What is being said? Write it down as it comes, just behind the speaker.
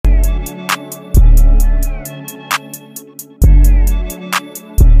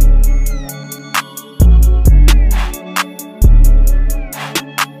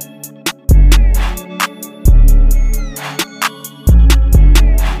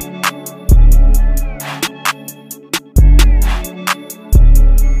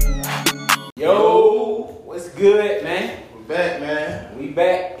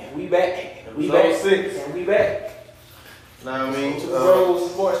6. And we back. Know what I mean?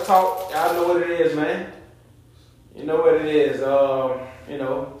 Rose Sports Talk. Y'all know what it is, man. You know what it is.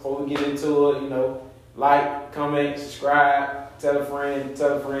 Before we get into it, like, comment, subscribe, tell a friend,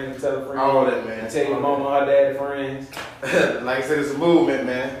 tell a friend, tell a friend. All that, man. Tell your mama, her daddy, friends. Like I said, it's a movement,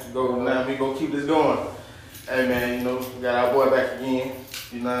 man. Now we go keep this going. Hey, man, we got our boy back again.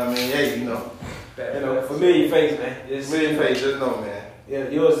 You know what I mean? Hey, familiar face, man. Familiar face, just know, man. Yeah,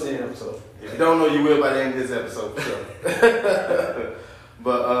 you'll see him, so. If you don't know, you will by the end of this episode, for sure.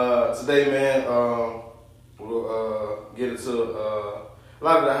 But today, man, we'll get into a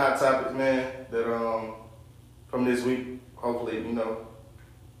lot of the hot topics, man, that from this week. Hopefully,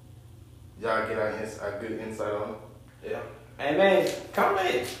 y'all get our good insight on it. Yeah. Hey, man,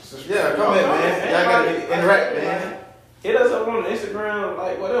 comment. Yeah, comment, man. Y'all gotta interact, man. Hit us up on Instagram,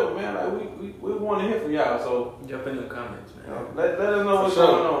 like whatever, man. Like we want to hear from y'all, so jump in the comments, man. Let us know what's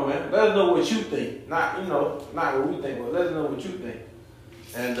going on, man. Let us know what you think. Not what we think, but let us know what you think.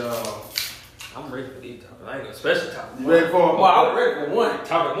 And I'm ready for these topics. I ain't gonna special topics. You ready for them? Well, I'm ready for one.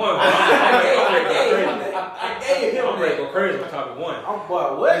 Topic one, bro. I gave him. I'm ready to go crazy on topic one. I'm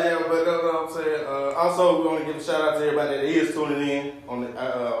about what? Yeah, but that's what I'm saying. Also, we want to give a shout out to everybody that is tuning in on the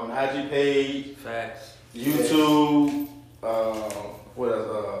IG page, Facts, YouTube, what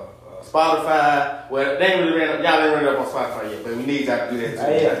else? Spotify. Well, they ain't really y'all ain't run it up on Spotify yet, but we need y'all to do that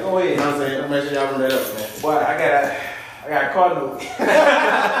too. Yeah, go ahead. You know what I'm saying? Make sure y'all run that up, man. Boy, I got a card note.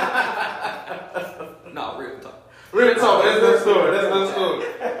 No, real talk. Real talk. That's the story.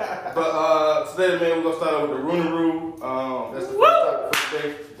 But today, man, we're gonna start out with the Rooney Rule. That's the first topic for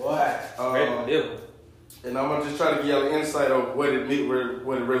today. Boy, and I'm gonna just try to give y'all an insight of what it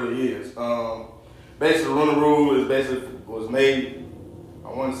really is. Basically, the Rooney Rule was made. I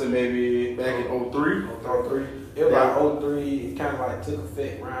want to say maybe back in 03. 03. It was like 03. It kind of like took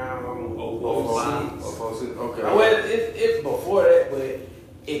effect around 06. Okay. Well, it's before that, but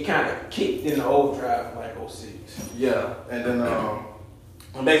it kind of kicked in the overdrive like 06. Yeah, and then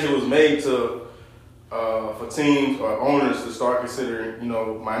basically it was made to for teams or owners to start considering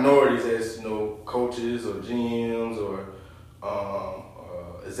minorities as coaches or GMs or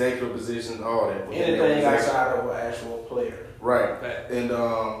executive positions, all that. Anything outside of an actual player. Right. And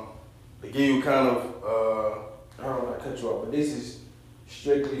to give you kind of I don't want to cut you off, but this is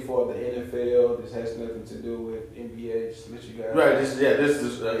strictly for the NFL. This has nothing to do with NBA. Just to let you guys right. This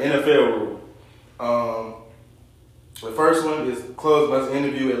is the NFL rule. The first one is clubs must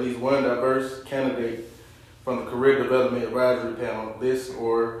interview at least one diverse candidate from the career development advisory panel list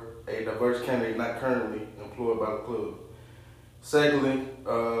or a diverse candidate not currently employed by the club. Secondly,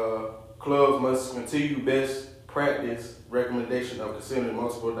 clubs must continue best practice recommendation of considering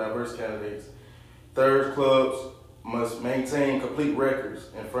multiple diverse candidates. Third, clubs must maintain complete records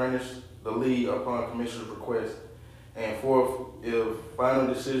and furnish the league upon commissioner's request. And fourth, if final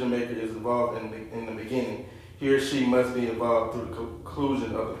decision maker is involved in the beginning, he or she must be involved through the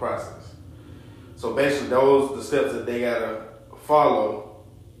conclusion of the process. So basically, those are the steps that they gotta follow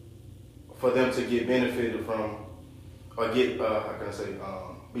for them to get benefited from, or get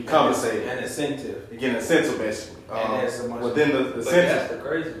be compensated. An incentive. You get an incentive basically. And that's so much. Within the That's incentive. the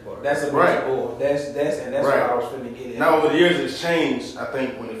crazy part. That's a Right. board. That's Right. what I was finna get at. Now over the years it's changed. I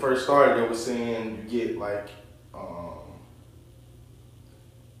think when it first started, they were saying you get like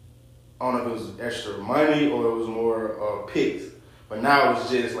I don't know if it was extra money or it was more picks. But now it's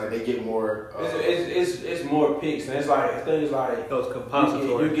just like they get more. It's more picks, and it's like things like Those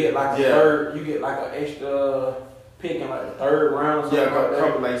compensatory. you get like a third. You get like an extra pick in like the third round. Yeah,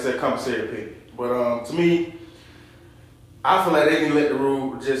 Like you said, compensated pick. But to me, I feel like they didn't let the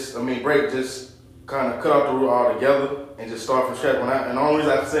rule break, just kind of cut off the rule altogether and just start from scratch. And the only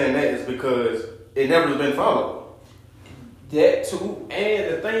reason I'm saying that is because it never has been followed. That too,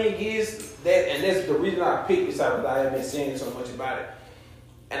 and the thing is that, and that's the reason I picked this out, because I have been saying so much about it.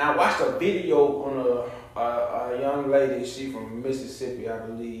 And I watched a video on a young lady. She from Mississippi, I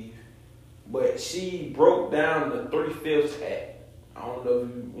believe, but she broke down the 3/5 Act. I don't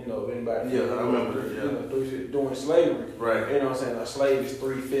know if anybody. Yeah, I remember. During slavery, right? You know what I'm saying? A slave is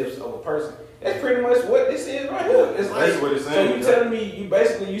 3/5 of a person. That's pretty much what this is right here. It's that's what it's saying. So you telling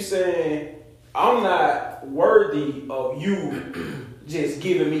me, you saying I'm not worthy of you just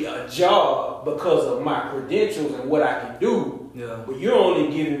giving me a job because of my credentials and what I can do. Yeah. But you're only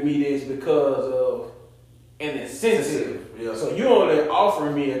giving me this because of an incentive. Yeah. So you're only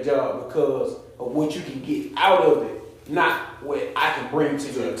offering me a job because of what you can get out of it, not what I can bring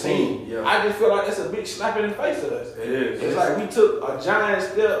to your team. Yeah. I just feel like that's a big slap in the face of us. It is. It's like we took a giant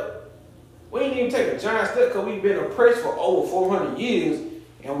step. We didn't even take a giant step because we've been oppressed for over 400 years.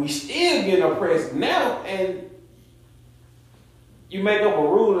 and we still getting oppressed now. And you make up a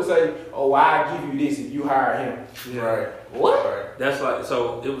rule and say, "Oh, I give you this if you hire him." Yeah. Right. What? Right. That's like,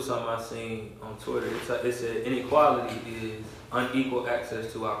 so it was something I seen on Twitter. It said inequality is unequal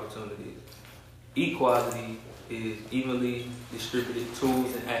access to opportunities. Equality is evenly distributed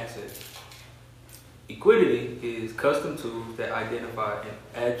tools and access. Equity is custom tools that identify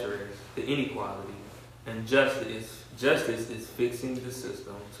and address the inequality. And justice is fixing the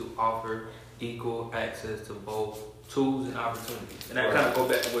system to offer equal access to both tools and opportunities. And that kind of go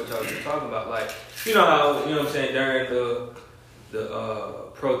back to what y'all were talking about. Like, you know how, you know what I'm saying, during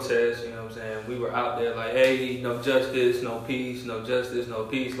the protest, you know what I'm saying, we were out there like, hey, no justice, no peace, no justice, no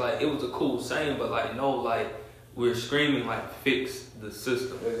peace. Like, it was a cool saying, but like, no, like, we're screaming like, fix the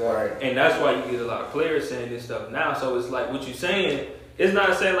system. Exactly. And that's why you get a lot of players saying this stuff now. So it's like, what you're saying, it's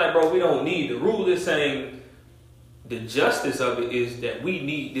not saying like, bro, we don't need the rule. It's saying the justice of it is that we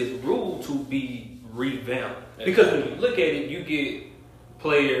need this rule to be revamped. Because when you look at it, you get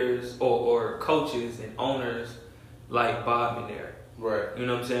players or coaches and owners like Bob McNair. Right. You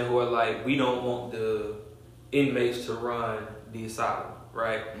know what I'm saying? Who are like, we don't want the inmates to run the asylum,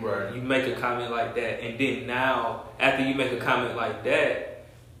 right? Right. You make a comment like that, and then now, after you make a comment like that,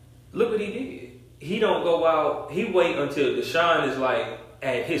 look what he did. He don't go out, he wait until Deshaun is like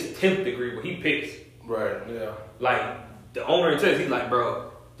at his 10th degree where he picks. Right. Yeah. Like, the owner in Texas, he's like, bro,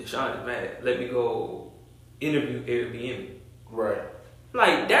 Deshaun is mad. Let me go interview Airbnb. Right.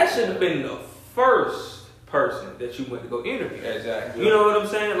 Like, that should have been the first person that you went to go interview. Exactly. You know what I'm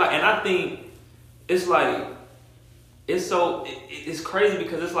saying? Like, and I think it's like, it's crazy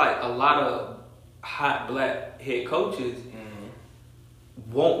because it's like a lot of hot black head coaches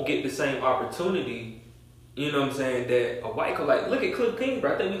won't get the same opportunity, you know what I'm saying, that a white coach, like, look at Cliff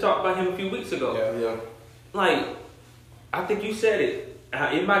Kingsbury. I think we talked about him a few weeks ago. Yeah. Like, I think you said it.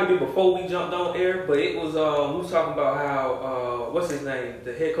 It might have been before we jumped on air, but it was, we was talking about how, what's his name?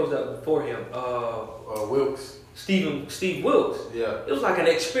 The head coach that was before him. Wilkes. Steve Wilkes. Yeah. It was like an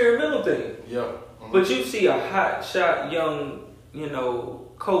experimental thing. Yeah. Mm-hmm. But you see a hot shot young, you know,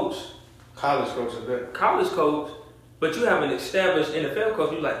 coach, College coach is that. college coach, but you have an established NFL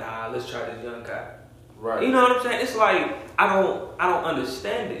coach, you're like, nah, let's try this young guy. Right. You know what I'm saying? It's like, I don't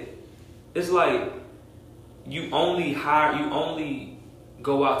understand it. It's like, you only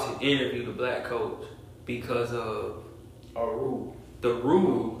go out to interview the black coach because of A rule. the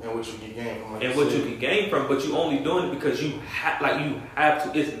rule And what you can gain from it. and what you can gain from, but you only doing it because you have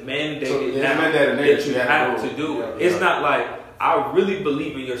to. It's mandated So, it's now mandated that you have to do it. Yeah, It's yeah. not like, I really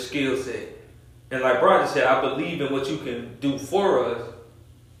believe in your skill set, and like Brian just said, I believe in what you can do for us.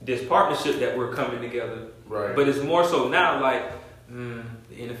 This partnership that we're coming together, Right. but it's more so now like,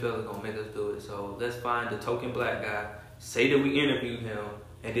 the NFL is gonna make us do it. So let's find the token black guy, say that we interviewed him,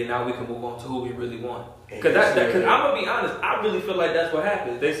 and then now we can move on to who we really want. Because I'm gonna be honest, I really feel like that's what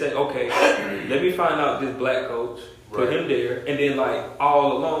happens. They say, okay, let me find out this black coach, put Right. him there, and then like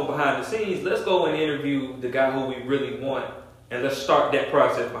all along behind the scenes, let's go and interview the guy who we really want, and let's start that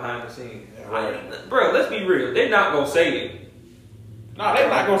process behind the scenes. Right. Bro, let's be real. They're not gonna say it. No, they're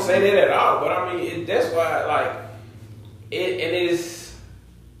not gonna say that at all. But I mean, that's why, like,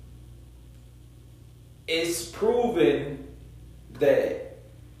 it's proven that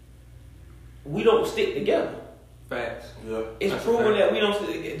we don't stick together. Facts. Yeah. It's That's proven a fact. that we don't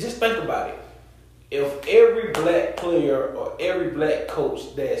stick together. Just think about it. If every black player or every black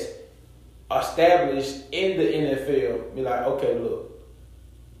coach that's established in the NFL be like, okay, look,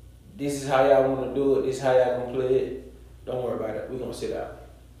 this is how y'all want to do it. This is how y'all gonna play it. Don't worry about it. We're gonna sit out.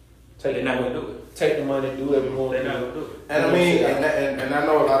 They're not gonna do it. Take the money, do whatever you want They're to not do. gonna do it. And I mean, and I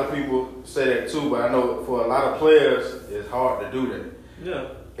know a lot of people say that too, but I know for a lot of players, it's hard to do that. Yeah.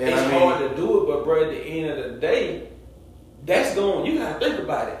 And It's I mean, hard to do it, but bro, at the end of the day, that's going. You gotta think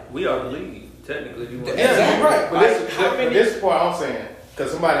about it. We are the league, technically. If you want to. Yeah. Exactly right. But Like, this, how many- this part I'm saying,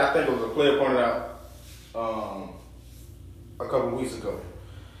 because somebody, I think it was a player pointed out a couple of weeks ago.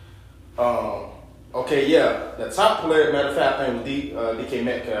 Okay, yeah, the top player, matter of fact, I think was DK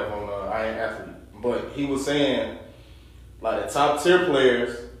Metcalf on I Am Athlete. But he was saying, like, the top tier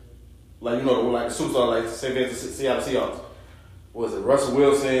players, like, you know, like the superstar, like, say, the Seattle Seahawks, was it Russell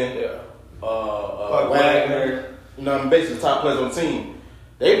Wilson, Wagner, you know, basically the top players on the team.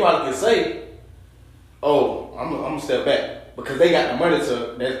 They probably could say, oh, I'm going to step back. Because they got the money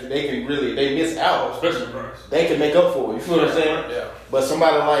to, they can really, they miss out. Especially Bryce. They can make up for it. You feel what I'm saying? Yeah. But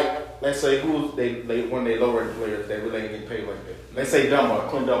somebody like, let's say, one of their low-rated players, they really ain't getting paid like that. Let's say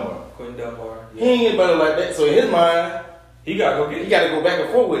Quinn Dunbar. Quinn Dunbar. He ain't getting money like that. So in his mind, He gotta go get he it. got to go back and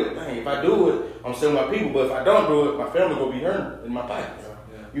forth with it. Dang, if I do it, I'm still my people. But if I don't do it, my family gonna be hurting in my pockets.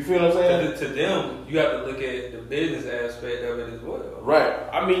 Yeah. You feel what I'm saying? To them, you have to look at the business aspect of it as well. Right.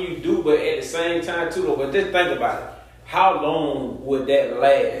 I mean, you do, but at the same time too, though. But just think about it. How long would that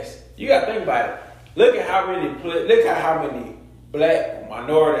last? You got to think about it. Look at how many black,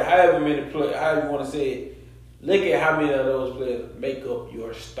 minority, however many players, however you want to say it. Look at how many of those players make up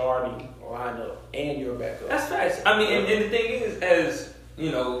your starting lineup and your backup. That's facts. I mean, and the thing is, as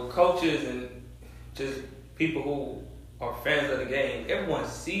you know, coaches and just people who are fans of the game, everyone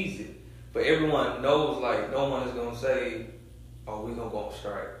sees it, but everyone knows like no one is gonna say, "Oh, we're gonna go on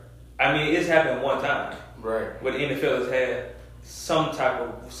strike." I mean, it's happened one time, Right. where the NFL has had some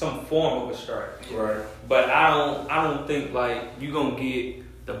form of a strike, Right. But I don't think like you gonna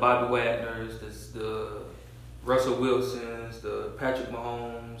get the Bobby Wagners, the Russell Wilsons, the Patrick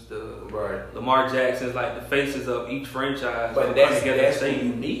Mahomes, the Right. Lamar Jacksons, like the faces of each franchise. But that's what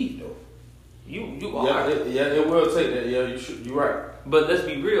you need, though. You are. It will take that. Yeah, you're right. But let's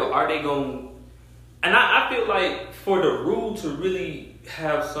be real. Are they going? And I feel like for the rule to really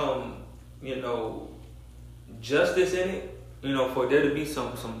have some, justice in it, for there to be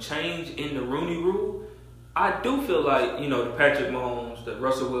some change in the Rooney Rule, I do feel like the Patrick Mahomes, the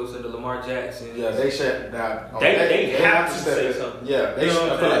Russell Wilson, the Lamar Jackson. Yeah, they should. They have to say something. Yeah, I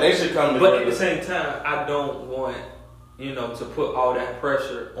feel like they should come. But at the same time, I don't want to put all that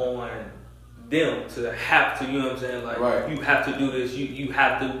pressure on them to have to, you know what I'm saying? Like, right. You have to do this, you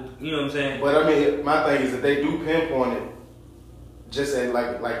have to, you know what I'm saying? But I mean, my thing is that they do pinpoint it just at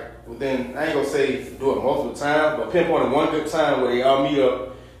like within, I ain't gonna say do it multiple times, but pinpoint one good time where they all meet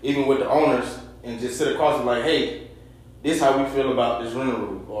up, even with the owners, and just sit across and like, hey, this is how we feel about this Rooney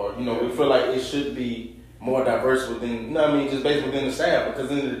Rule. Or, we feel like it should be more diverse within, just based within the staff. Because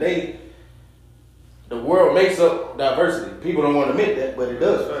at the end of the day, the world makes up diversity. People don't want to admit that, but it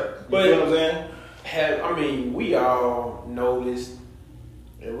does. But you know what I'm saying? We all know this,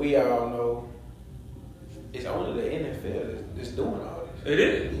 and we all know it's only the NFL that's doing all this. It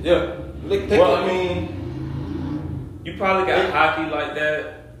is. Yeah. You probably got hockey like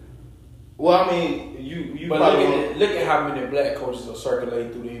that. Well, I mean, you but probably look at how many black coaches are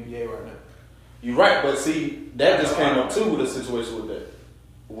circulating through the NBA right now. You're right, but see, that just came up too with a situation with that.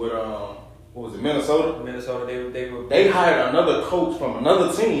 With what was it, Minnesota? Minnesota, they hired another coach from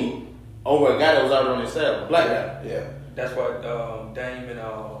another team over a guy that was already on their staff, a black guy. Yeah. That's what Dame and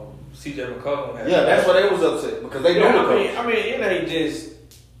CJ McCollum had. Yeah, that's why they was upset because they know the coach. I mean, it ain't just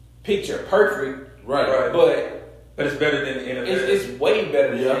picture perfect, right? But it's better than the NFL. It's way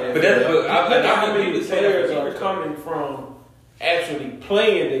better than the NFL. But that's look at how many people players are coming from actually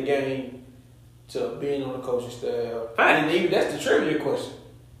playing the game to being on the coaching staff. Fine. And even that's the trivia question.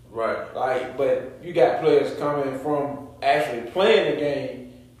 Right. Like, but you got players coming from actually playing the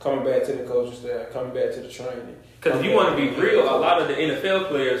game, coming back to the coaching staff, coming back to the training. Because if you want to be real, a lot of the NFL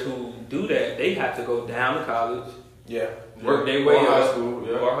players who do that, they have to go down to college. Yeah. Work their way up.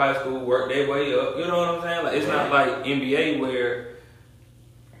 Or high school, work their way up. You know what I'm saying? Like, it's not like NBA where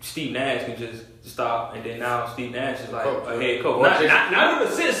Steve Nash can just stop and then now Steve Nash is like a head coach. Not an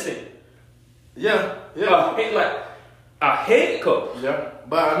assistant. Yeah. Like a head coach. Yeah.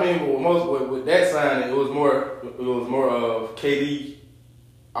 But I mean, with that signing, it was more of KD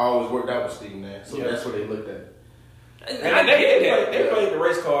always worked out with Steve Nash. So that's what they looked at. And they played the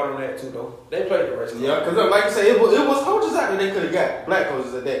race card on that too, though. They played the race card. Yeah, because like you say, it was coaches out there they could have got, black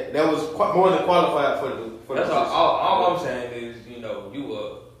coaches at that. That was more than qualified for the. That's all I'm saying is,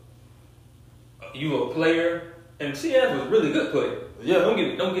 you a player, and CS was a really good player. Yeah, don't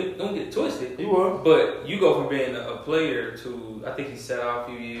get it twisted. He was, but you go from being a player to, I think he sat out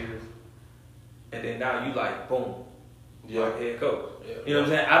a few years, and then now you like boom, like head coach. Yeah. You know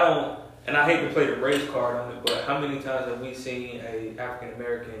what I'm saying? And I hate to play the race card on it, but how many times have we seen a African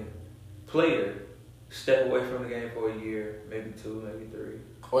American player step away from the game for a year, maybe 2, maybe 3,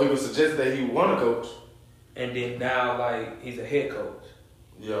 or even suggest that he won a coach, and then now like he's a head coach?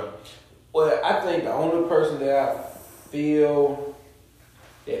 Yeah. Well, I think the only person that I feel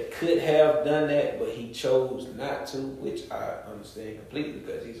that could have done that, but he chose not to, which I understand completely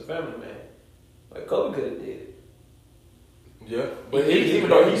because he's a family man. Like Kobe could have did it. Yeah, but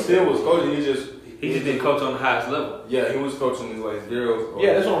even though he still was coaching, he just didn't coach on the highest level. Yeah, he was coaching his like girls.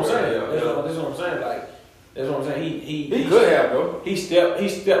 Yeah, that's what I'm saying. That's what I'm saying. Like, that's what I'm saying. He could have though. He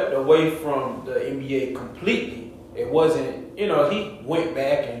stepped away from the NBA completely. It wasn't, he went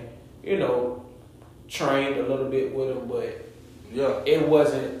back and trained a little bit with him, but it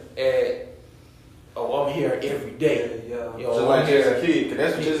wasn't at. Oh, I'm here every day. Yeah, just like as a kid, cause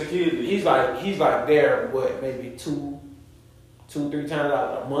that's what just a kid did. He's like there, maybe 2-3 times out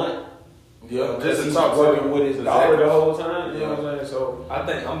of a month. Yeah, Just just to talk working to with his daughter the whole time. You know what I'm saying? So I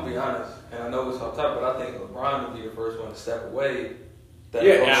think I'm gonna be honest, and I know it's off top, but I think LeBron would be the first one to step away. That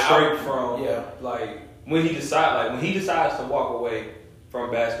goes straight from like when he decides to walk away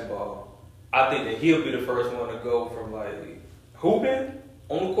from basketball, I think that he'll be the first one to go from like hooping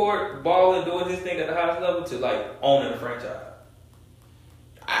on the court, balling, doing his thing at the highest level to like owning the franchise.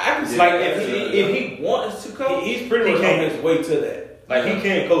 I can see like if he wants to coach, he's pretty much on his way to that. Like he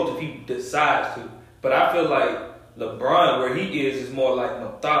can coach if he decides to, but I feel like LeBron, where he is more like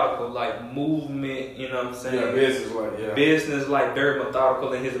methodical, like movement. You know what I'm saying? Yeah, business like very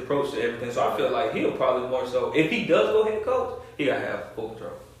methodical in his approach to everything. So I feel like he'll probably more so if he does go head coach, he gotta have full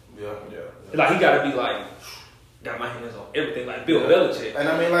control. Yeah. Like he gotta be like, got my hands on everything, like Bill Belichick. And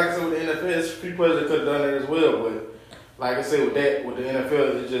I mean, like I said, with the NFL, there's few players that could have done that as well. But like I said, with the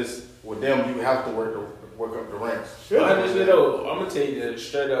NFL, it's just with them, you have to work up the ranks. Honestly though, I'm gonna tell you the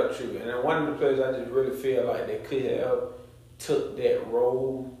straight up truth. And then one of the players I just really feel like they could have took that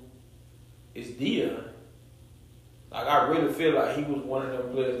role is Dion. Like I really feel like he was one of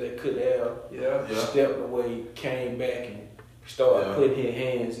them players that could have stepped away, came back, and started putting his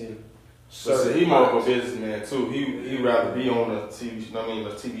hands in. So he more of a businessman too. He rather be on a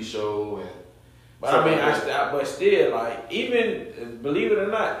TV show and. But I mean, but still, like even believe it or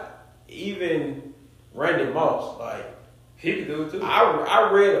not, even Randy Moss, like he could do it too.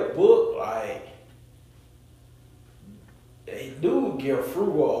 I read a book like they do give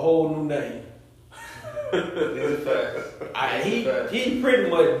Frugal a whole new name. He pretty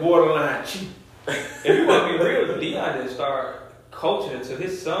much borderline cheap. If you want to be real, Dion didn't start coaching until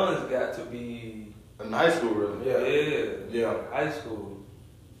his sons got to be in high school, really. Yeah. High school.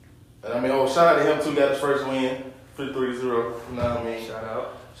 And I mean, shout out to him too. Got his first win, 3-0. You know what I mean? Shout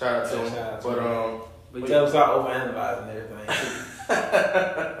out to him. But tell us about overanalyzing everything.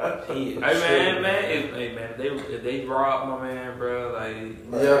 If they rob my man, bro, like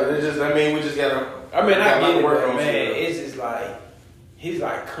we just gotta. I get it, but man, it's just like he's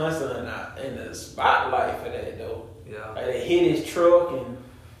like constantly in the spotlight for that though. Yeah, like they hit his truck and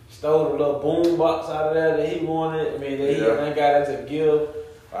stole the little boom box out of there that he wanted. I mean, he got as a gift.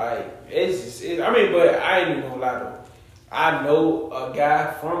 Like but I ain't even gonna lie though. I know a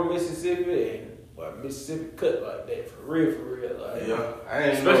guy from Mississippi and Mississippi cut like that for real. Like I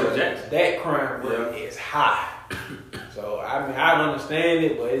ain't especially Jackson. That crime rate is high. So I mean I understand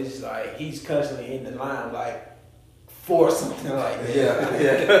it, but it's like he's constantly in the limelight for something like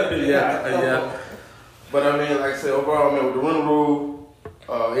that. Yeah. But I mean, like I said, overall, man, with the Rooney Rule,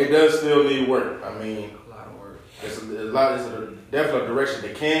 it does still need work. I mean, a lot of work. It's definitely a direction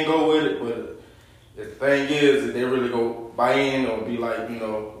they can go with it, but the thing is that they really go buy in or be like,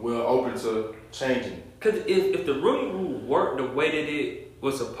 we're open to changing. Because if the Rooney Rule worked the way that it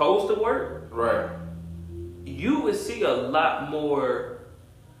was supposed to work, right, you would see a lot more.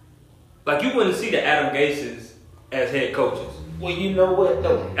 Like you wouldn't see the Adam Gases as head coaches. Well, you know what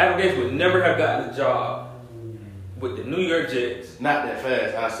though? Adam Gase would never have gotten a job with the New York Jets. Not that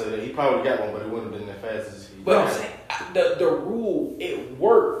fast, I said that. He probably got one, but it wouldn't have been that fast as he. But I'm saying the rule, it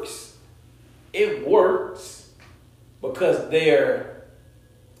works. It works because they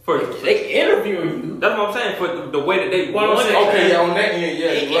interview you. That's what I'm saying. For the way that they want it. Okay, on that end,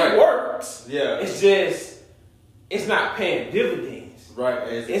 it works. Yeah. It's just it's not paying dividends.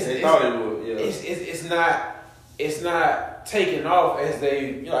 Right. They thought it would. Yeah. It's not taking off as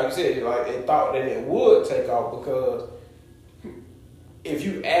they, like you said, like they thought that it would take off, because if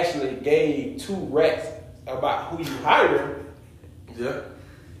you actually gave 2 rats about who you hire,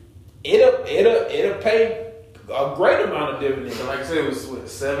 it'll pay a great amount of dividends. So like I said, it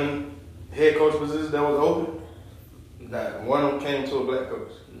was 7 head coach positions that was open. Not one of them came to a black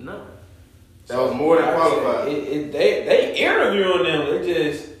coach. No. That was more than qualified. They interviewing them. They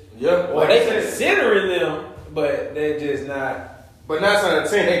just or they considering them. But they're just not. But 9 out of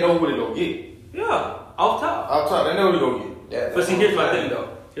 10, they know who they gonna get. Yeah, off top, they know who they gonna get. Yeah, but see, here's my thing though.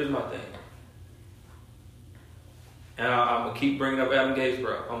 And I'm gonna keep bringing up Adam Gase,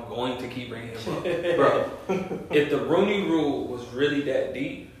 bro. I'm going to keep bringing him up, bro. If the Rooney Rule was really that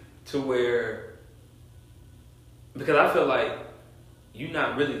deep to where, because I feel like you're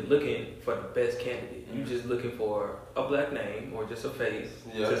not really looking for the best candidate. You're just looking for a black name or just a face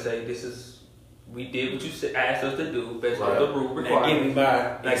to say this is. We did what you asked us to do based on the rule requirement.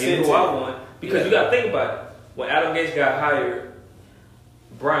 Now give me who I want. Because you got to think about it. When Adam Gase got hired,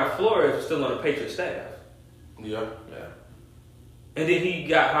 Brian Flores was still on the Patriots staff. Yeah. And then he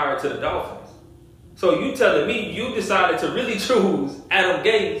got hired to the Dolphins. So you telling me you decided to really choose Adam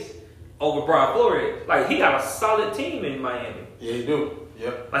Gase over Brian Flores? Like, he got a solid team in Miami. Yeah, he do.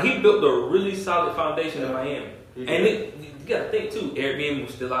 Yep. Like, he built a really solid foundation in Miami. He And did. you gotta think too, Eric Bieniemy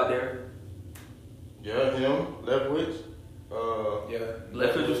was still out there. Yeah, him, Leftwich.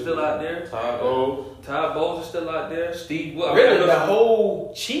 Leftwich was still out there. Todd Bowles. Todd Bowles is still out there. Steve Wood. Really, the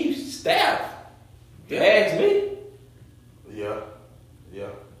whole Chiefs staff. You ask me. Yeah.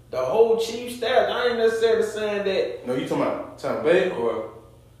 The whole Chiefs staff. I ain't necessarily saying that. No, you talking about Tampa Bay or?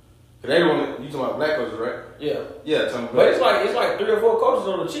 They the one that, you talking about black coaches, right? Yeah. Yeah, Tampa Bay. But it's like 3 or 4 coaches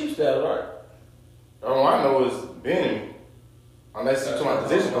on the Chiefs staff, right? All I know is Benny. Unless you're talking about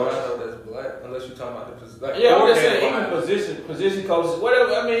position I coaches. know that's black. Unless you're talking about the position. Like, Yeah, I'm just saying, even position coaches,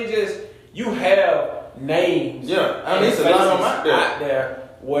 whatever. I mean, just you have names. Yeah, I mean, it's a lot of them out there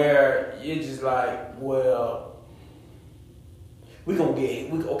where you're just like, well, we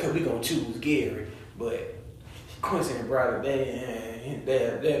gonna choose Gary, but Quincy and Brother,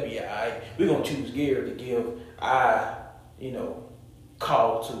 they'll be alright. We gonna choose Gary to give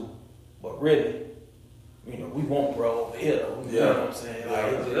call to, but really. We want bro over here though. You know what I'm saying?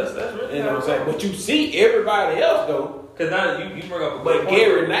 Like, that's really, you know what I'm saying? But you see everybody else though. Because now you bring up a But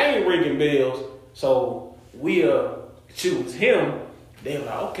Gary name ringing bells, so we'll choose him. They're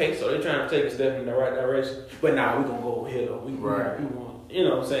like, okay, so they're trying to take a step in the right direction. But now we're gonna go over here though. We want, you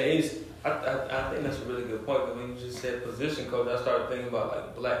know what I'm saying? I think that's a really good point. Because when you just said position coach, I started thinking about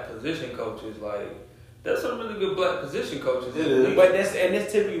like black position coaches. Like, that's some really good black position coaches. It is. But that's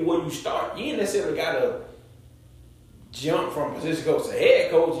typically where you start. You ain't necessarily gotta jump from position coach to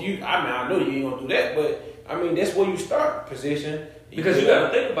head coach. I know you ain't gonna do that, but I mean that's where you start position. Because you gotta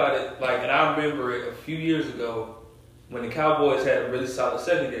think about it. Like, and I remember it a few years ago when the Cowboys had a really solid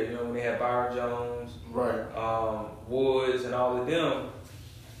secondary. When they had Byron Jones, Right. Woods, and all of them.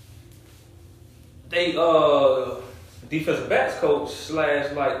 They defensive backs coach /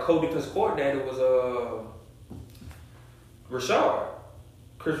 like co-defensive coordinator was Rashard,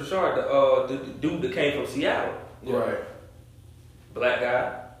 Chris Rashard, the dude that came from Seattle. Right. Black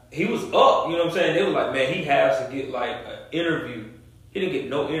guy. He was up, you know what I'm saying? They were like, man, he has to get like an interview. He didn't get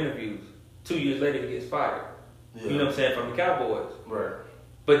no interviews. 2 years later, he gets fired. Yeah. You know what I'm saying? From the Cowboys. Right.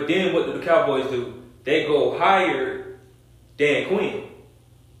 But then what do the Cowboys do? They go hire Dan Quinn.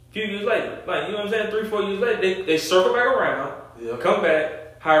 A few years later. Like, you know what I'm saying? 3-4 years later, they circle back around, come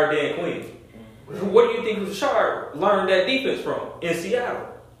back, hire Dan Quinn. What do you think Rashard learned that defense from in Seattle?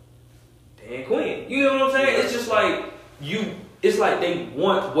 Dan Quinn. You know what I'm saying? It's just like it's like they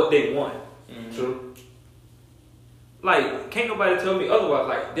want what they want. Mm-hmm. True. Like, can't nobody tell me otherwise.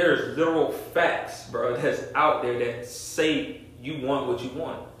 Like, there's literal facts, bro, that's out there that say you want what you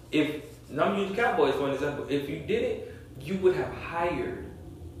want. I'm gonna use the Cowboys for an example. If you did it, you would have hired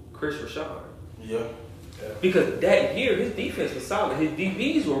Chris Rashard. Yeah. Because that year, his defense was solid. His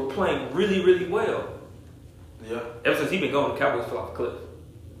DBs were playing really, really well. Yeah. Ever since he been gone, the Cowboys fell off the cliff.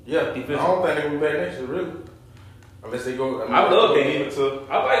 Yeah. I don't think they're going to be back next year, really. Unless they go. I love Dan.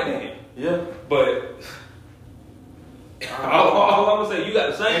 I like Dan. Yeah. But all I'm going to say, you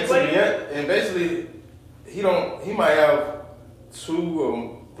got the same play. Yeah. And basically, he might have 2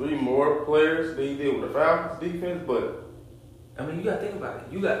 or 3 more players than he did with the Falcons defense, but. I mean, you got to think about it.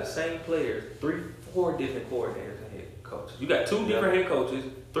 You got the same players, 3-4 different coordinators and head coaches. You got 2 different head coaches,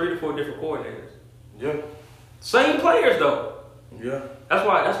 3 to 4 different coordinators. Yeah. Same players though. Yeah. That's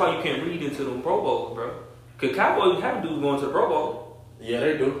why you can't read into them Pro Bowls, bro. Cause Cowboys have dudes going to the Pro Bowl. Yeah,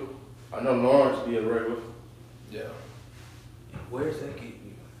 they do. I know Lawrence be a regular. Yeah. Where's that getting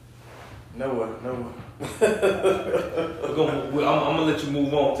you? Nowhere. I'm gonna let you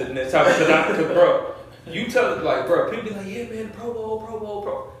move on to the next topic, cause bro, you tell it like, bro, people be like, yeah, man, Pro Bowl.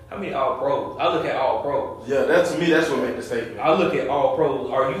 How many All Pros? I look at All Pros. Yeah, to me, that's what makes the statement. I look at All Pros.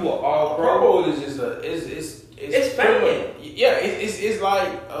 Are you an All Pro? Pro Bowl is just it's fan. Yeah, it's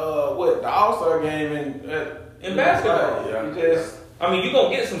like the All-Star game in basketball. Yeah. I mean, you're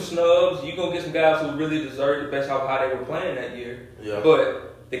going to get some snubs. You're going to get some guys who really deserve it based off how they were playing that year. Yeah.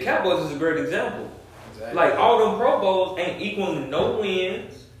 But the Cowboys is a great example. Exactly. Like, all them Pro Bowls ain't equaling no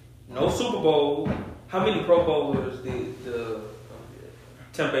wins, no Super Bowl. How many Pro Bowlers did the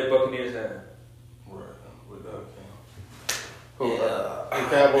Tampa Bay Buccaneers have? Right. With who? The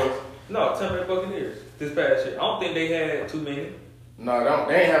Cowboys? No, Tampa Bay Buccaneers this past year. I don't think they had too many. No,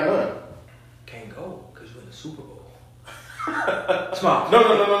 they ain't have none. Can't go because you're in the Super Bowl. Smart.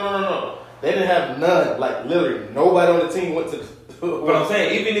 No. They didn't have none. Like literally, nobody on the team went to the. But I'm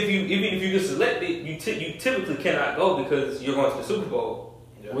saying, even if you get selected, you typically cannot go because you're going to the Super Bowl.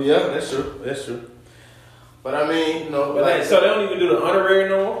 Yeah. Well, yeah, that's true. But I mean, But so they don't even do the honorary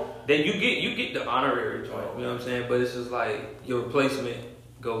no more. Then you get the honorary joint. You know what I'm saying? But it's just like your replacement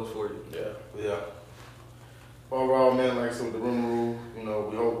goes for you. Yeah. overall, man, like I said, with the Rooney Rule, we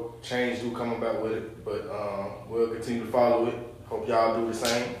hope change do come about with it, but we'll continue to follow it. Hope y'all do the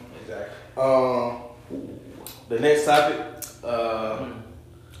same. Exactly. The next topic,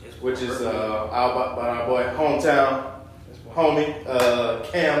 which is our boy hometown homie,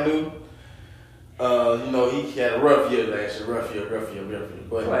 Cam Newton. He had a rough year last year, rough year.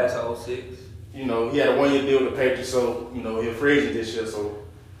 But Class 06. he had a 1-year deal with the Patriots, so he's a free agent this year. So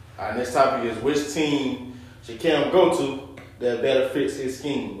our next topic is which team should Cam go to that better fits his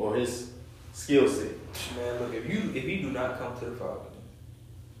scheme or his skill set. Man, look, if you do not come to the Falcons,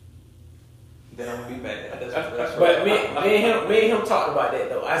 then I'm gonna be mad. That's But me and him talked about that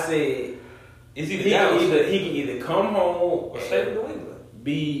though. I said he he can either come home or stay with New England.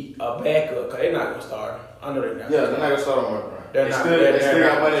 Be a backup because they're not gonna start. I know they're not. Yeah, they're not gonna start on Mark. They're They not. still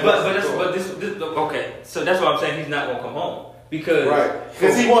got money. But this okay. So that's why I'm saying he's not gonna come home because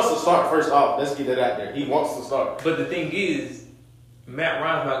because he wants to start first off. Let's get that out there. He wants to start. But the thing is, Matt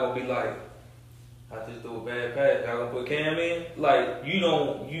Ryan's not gonna be like, I just do a bad pass. I'm gonna put Cam in. Like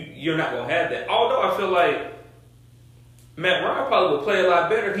you're not gonna have that. Although I feel like Matt Ryan probably would play a lot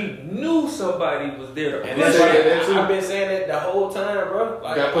better if he knew somebody was there. And that's why I've been saying that the whole time, bro.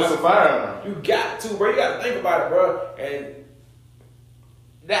 Like, You gotta put some fire on him. You got to, bro. You got to think about it, bro. And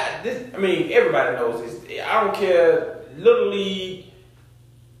everybody knows this. I don't care, little league,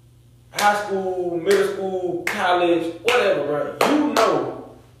 high school, middle school, college, whatever, bro. You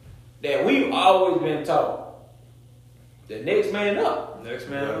know that we've always been taught the next man up. Next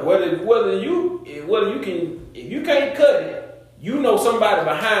man up. Whether you can, if you can't cut it, you know somebody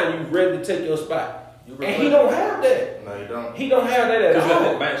behind you ready to take your spot. And he don't have that. No, you don't. He don't have that at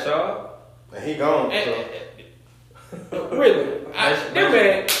all. Matt Shaw. And he gone. Really?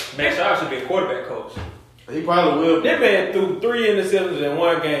 Matt Shaw should be a quarterback coach. He probably will be. That man threw 3 interceptions in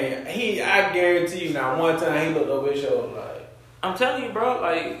one game. I guarantee you, not one time he looked over his shoulder like. I'm telling you, bro.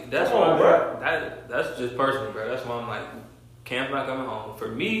 Like that's Come why, on, bro. That's just personal, bro. That's why I'm like, Cam's not coming home. For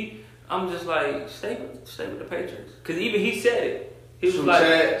me, I'm just like, stay with the Patriots. Because even he said it. He was like,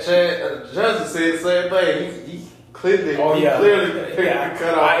 Chad Johnson said the same thing. He clearly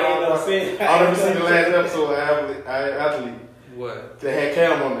cut off. I don't see the last episode of Athlete. What? They had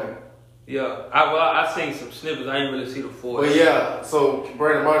Cam on there. Yeah. I seen some snippets. I didn't really see the full. But yeah, so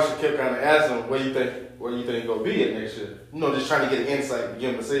Brandon Marshall kept kind of asking him, where you think he's gonna be at next year? Just trying to get an insight to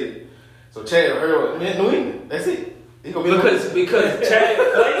give him a say. So Chad heard New England. That's it. He gonna be because Chad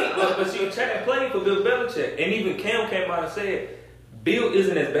played, but Chad played for Bill Belichick, and even Cam came out and said Bill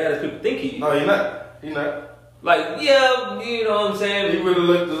isn't as bad as people think he is. No, he's not. He's not. Like, yeah, you know what I'm saying? He really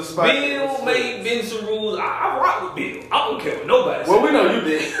looked at the spot. Bill may bend some rules. I rock with Bill. I don't care what nobody says. Well, we know you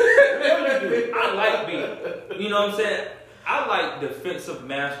did. I like Bill. You know what I'm saying? I like defensive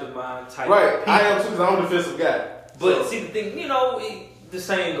mastermind type. Right. People. I am too, because I'm a defensive guy. But see, the thing, the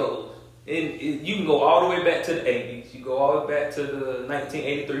saying goes. You can go all the way back to the 80s. You go all the way back to the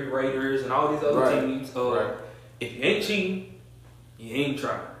 1983 Raiders and all these other teams. If you ain't cheating, you ain't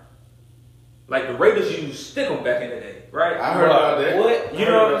trying. Like the Raiders used stick 'em back in the day, right? I heard about that. What? You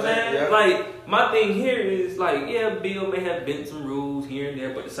know what I'm saying? Yeah. Like, my thing here is like, yeah, Bill may have bent some rules here and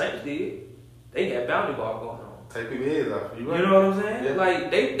there, but the Saints did. They had bounty ball going on. Take people's heads off. You know what I'm saying? Yeah.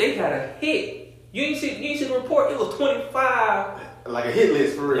 Like they had a hit. You ain't see the report. It was 25. Like a hit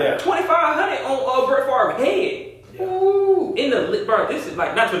list for real. Yeah. 2,500 on Brett Favre's head. Yeah. Ooh. Bro, this is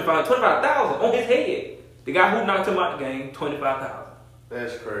like not 25,000 on his head. The guy who knocked him out the game, 25,000.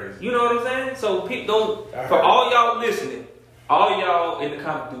 That's crazy. You know what I'm saying? So people don't. For all y'all listening, all y'all in the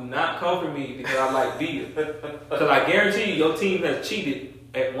comments, do not come for me because I like Bill. Because I guarantee you, your team has cheated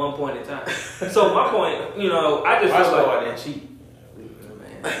at one point in time. So my point, I just feel like I didn't cheat.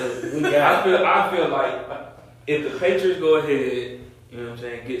 I feel like if the Patriots go ahead, you know what I'm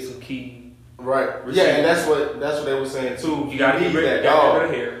saying, get some key. Right. Receivers. Yeah, and that's what they were saying too. You gotta get rid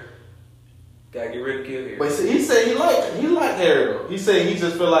of Harry. Gotta get rid of Kill Harry. But he said he liked Harry though. He said he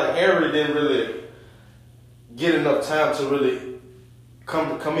just feel like Harry didn't really get enough time to really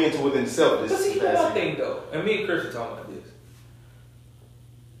come into it himself. But see, one thing though, and me and Chris are talking about this.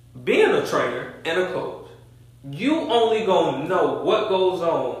 Being a trainer and a coach, you only gonna know what goes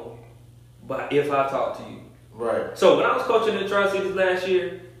on but if I talk to you. Right. So when I was coaching in Tri-Cities last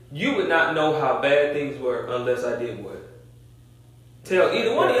year, you would not know how bad things were unless I did what? Tell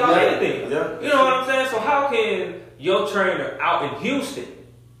either one of y'all anything. Yeah. You know what I'm saying? So how can your trainer out in Houston,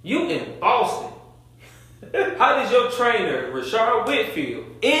 you in Boston, how does your trainer, Rashard Whitfield,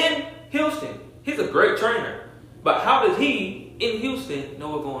 in Houston, he's a great trainer, but how does he in Houston know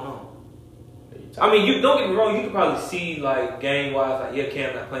what's going on? I mean, you don't get me wrong. You can probably see like game wise, like yeah,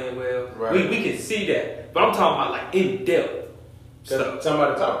 Cam not playing well. Right. We can see that, but I'm talking about like in depth stuff.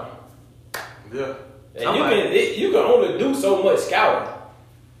 Somebody talking. Yeah. And you can only do so much scouting.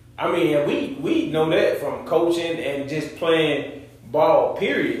 I mean, we know that from coaching and just playing ball.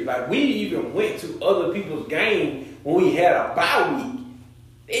 Period. Like we even went to other people's game when we had a bye week.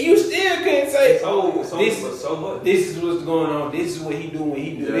 And you still couldn't say, this is what's going on. This is what he do when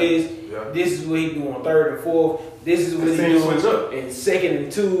he do this. Yeah. This is what he do on 3rd and 4th. This is what he do in 2nd and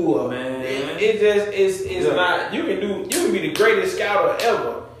 2. Man. It's not. You can be the greatest scouter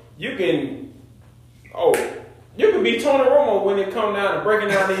ever. You can be Tony Romo when it come down to breaking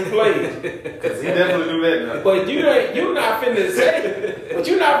down these plays. Cause he definitely do that now. But you're not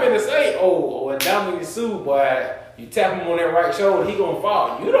finna say, oh, Dominic Sue, boy. You tap him on that right shoulder, he gonna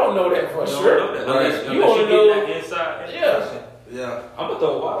fall. You don't know that for sure. Know that. Unless you only know that inside. Yeah. I'm gonna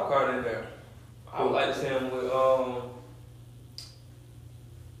throw a wild card in there. I would like to see him with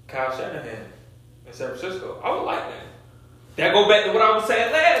Kyle Shanahan in San Francisco. I would like that. That go back to what I was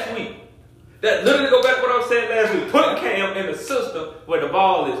saying last week. That literally go back to what I was saying last week. Put Cam in the system where the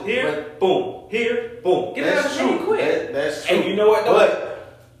ball is here, boom, here, boom. Get that's out of true. quick. That's true. And you know what though?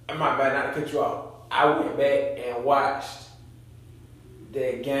 But I might not cut you off. I went back and watched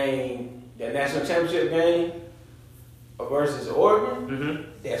that game, that national championship game versus Oregon. Mm-hmm.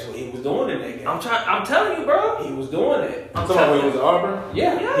 That's what he was doing in that game. I'm telling you, bro. He was doing that. I'm talking about when he was at Auburn.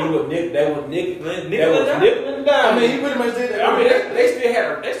 Yeah. He was nickel down. I mean, he pretty much did that. I mean, they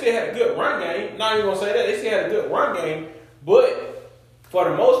still had a good run game. Not even gonna say that they still had a good run game, but for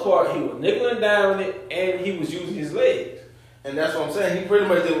the most part, he was nickeling down with it, and he was using his legs. And that's what I'm saying. He pretty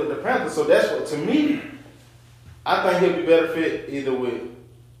much did with the Panthers. So that's what, to me, I think he'll be better fit either with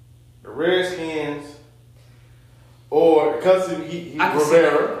the Redskins or because he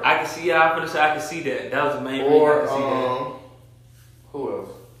Rivera. I can see. I'm gonna say I can see that. That was the main reason I can see that. Who else?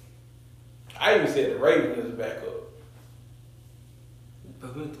 I even said the Ravens as a backup.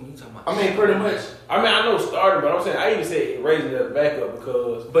 But when you talking about, I mean, pretty much. I mean, I know starting, but I'm saying I even said Ravens as a backup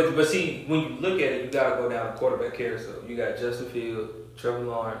because. But see, when you look at it, you gotta go down the quarterback carousel. You got Justin Fields, Trevor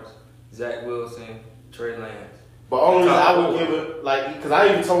Lawrence, Zach Wilson, Trey Lance. But only I would give it because I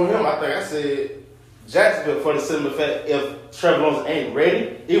even told him. I said Jacksonville for the simple fact if Trevor Lawrence ain't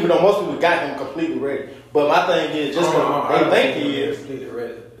ready, even though most people got him completely ready. But my thing is just because they think he is completely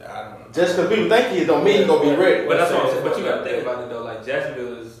ready. I don't know. Just because people think he is don't mean he's gonna be ready. But that's what I'm saying. But you gotta think about it though. Like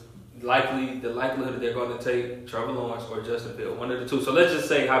Jacksonville is the likelihood that they're going to take Trevor Lawrence or Justin Fields, one of the two. So let's just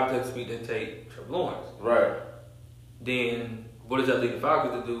say hypothetically they take Trevor Lawrence. Right. Then what does that leave the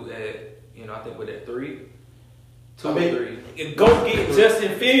Falcons to do at I think with that 3? 2 or 3. Go get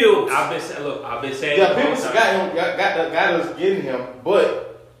Justin Fields. I've been saying. Yeah, people got us getting him, but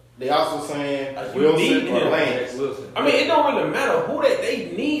they also saying Wilson or Lance. I mean, it don't really matter who that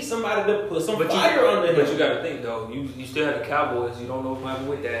they need somebody to put some fire under him. But you got to think though, you still have the Cowboys. You don't know what's happening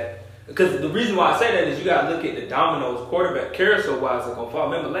with that. Because the reason why I say that is you got to look at the dominoes quarterback carousel wise are gonna fall.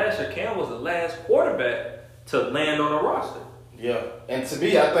 Remember last year Cam was the last quarterback to land on a roster. Yeah, and to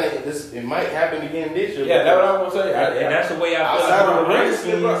me, I think it might happen again this year. Yeah, that's what I was gonna say. And that's the way I feel. Outside of the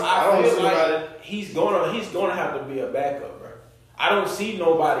Redskins, I don't see nobody. He's gonna have to be a backup, bro. I don't see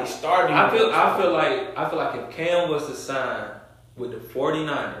nobody starting. I feel like if Cam was to sign with the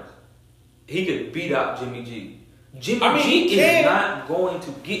 49ers, he could beat out Jimmy G. Jimmy G is not going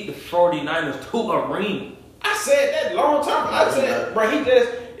to get the 49ers to a ring. I said that long time. I said, bro, he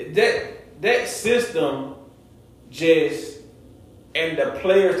just that system just and the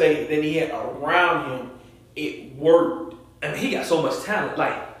players that he had around him, it worked. I mean, he got so much talent.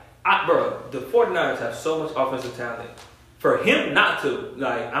 The 49ers have so much offensive talent. For him not to,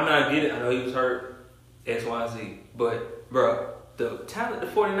 I get it. I know he was hurt, X, Y, and Z. But, bro, the talent the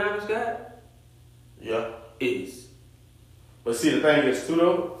 49ers got, is. But see, the thing is, too,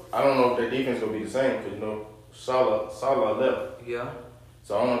 though, I don't know if their defense going to be the same because, Salah left. Yeah.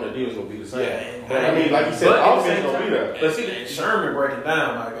 So I don't know if their defense going to be the same. Yeah, but I mean, like you said, the offense going to be there. But see, Sherman breaking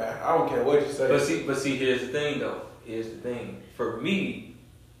down, my guy. I don't care what you say. But see, here's the thing, though. For me,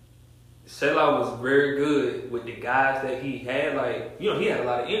 Salah was very good with the guys that he had. He had a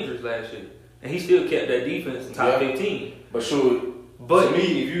lot of injuries last year. And he still kept that defense in top 15. But to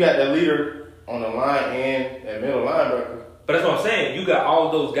me, if you got that leader on the line and that middle linebacker. But that's what I'm saying. You got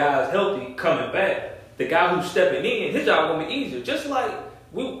all those guys healthy coming back. The guy who's stepping in, his job gonna be easier. Just like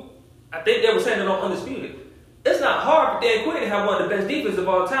I think they were saying it on Undisputed. It's not hard for Dan Quinn to have one of the best defenses of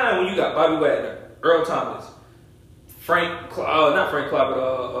all time when you got Bobby Wagner, Earl Thomas,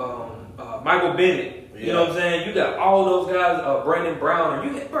 Michael Bennett. You know what I'm saying? You got all those guys, Brandon Brown, and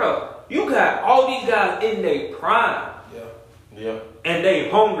you You got all these guys in their prime. Yeah. And they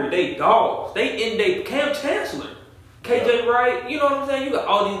hungry, they dogs. They in their Cam Chancellor, KJ Wright, you know what I'm saying? You got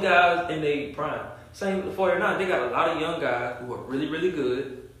all these guys in their prime. Same with the 49. They got a lot of young guys who are really, really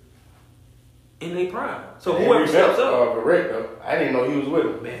good in their prime. So whoever steps up. Verrett, though. I didn't know he was with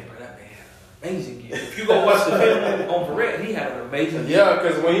him. Man, bro, that man had an amazing game. If you go watch the film on Verrett, he had an amazing game. Yeah,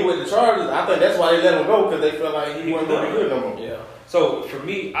 because when he went to Chargers, I think that's why they let him go, because they felt like he wasn't going to be good no more. Yeah. So for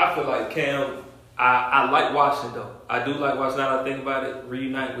me, I feel like Cam, I like watching though. I do like watching. Now that I think about it,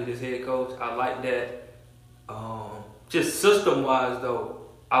 reunite with his head coach. I like that. Just system wise though,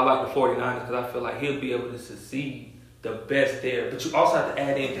 I like the 49ers because I feel like he'll be able to succeed the best there. But you also have to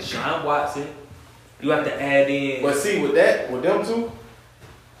add in Deshaun Watson. You have to add in. But see, with them two,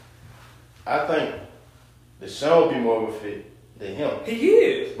 I think Deshaun will be more of a fit than him. He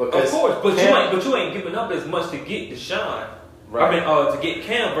is, because of course. But you ain't giving up as much to get Deshaun. Right. I mean, to get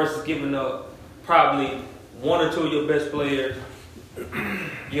Cam versus giving up probably one or two of your best players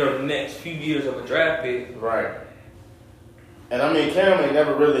your next few years of a draft pick. Right. And I mean, Cam ain't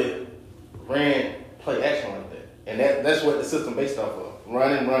never really ran play action like that. And that's what the system based off of.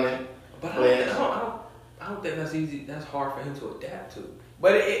 Running. But I don't think that's easy. That's hard for him to adapt to.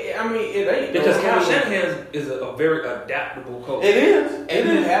 But it ain't. Because Kyle Shanahan is a very adaptable coach. It is. And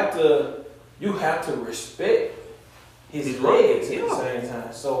you have to respect his legs at yeah. the same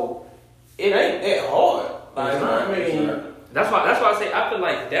time. So it ain't that hard. Like, I mean, that's why I say I feel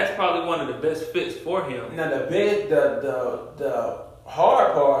like that's probably one of the best fits for him. now the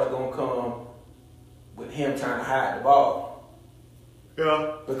hard part is gonna come with him trying to hide the ball.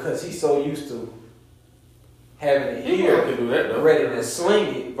 Yeah. Because he's so used to having it He here, can do that though. ready to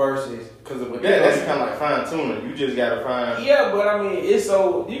sling it versus. Because with that's kind of like fine tuning. You just gotta find. Yeah, but I mean, it's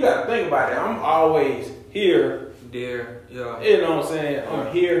so you gotta think about it. I'm always here. There, yeah. You know what I'm saying?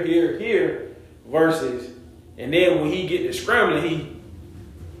 I'm here, versus, and then when he get to scrambling,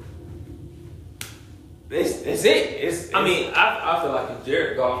 that's it. I mean, I feel like if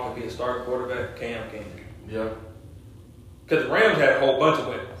Jared Goff could be a starting quarterback, Cam can. Yeah. Because the Rams had a whole bunch of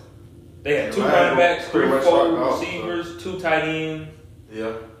weapons. They had two Rams running backs, pretty 3 much 4 started off, receivers, 2 tight ends.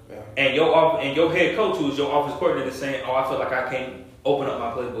 Yeah. And your head coach, who's your offensive coordinator, saying, "Oh, I feel like I can't open up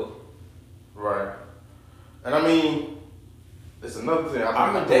my playbook." Right. And I mean, it's another thing. That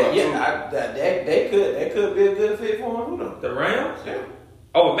could be a good fit for him, though. The Rams? Yeah.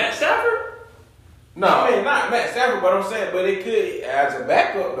 Oh, Matt Stafford? No, I mean not Matt Stafford, but I'm saying, but it could as a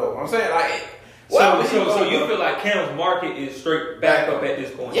backup though. I'm saying like, so you feel like Cam's market is straight backup at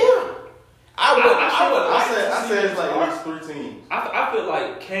this point? Yeah. I said it's like at least 3 teams. I feel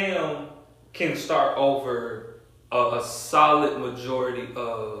like Cam can start over a solid majority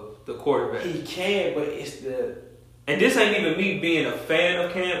of the quarterback. He can, but it's the. And this ain't even me being a fan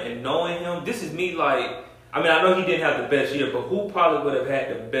of Cam and knowing him. This is me like, I mean, I know he didn't have the best year, but who probably would have had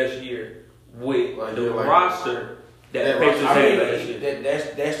the best year with the roster that the Patriots had last year?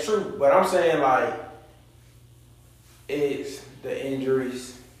 That's true, but I'm saying like, it's the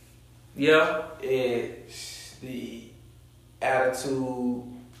injuries. Yeah. It's the attitude.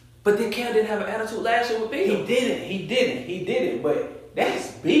 But then Cam didn't have an attitude last year with Bill. He didn't. But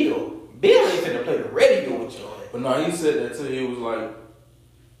that's Bill. Bill ain't finna play the radio with you. But no, he said that too. He was like,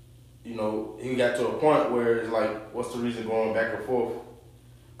 you know, he got to a point where it's like, what's the reason going back and forth?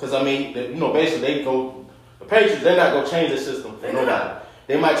 Because I mean, basically the Patriots, they're not gonna change the system for nobody.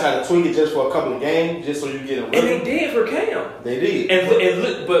 They might try to tweak it just for a couple of games, just so you get a rhythm. And they did for Cam. They did. And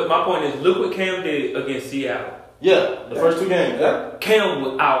look, but my point is, look what Cam did against Seattle. Yeah, the first 2 games. Yeah. Cam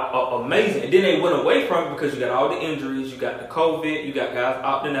was out amazing. And then they went away from it because you got all the injuries, you got the COVID, you got guys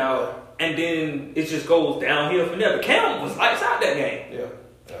opting out, and then it just goes downhill from there. But Cam was lights out that game. Yeah.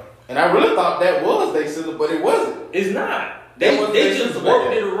 And I really thought that was their system, but it wasn't. It's not. They just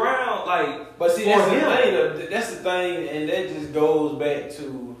worked it around like. But see, that's the thing. That's the thing, and that just goes back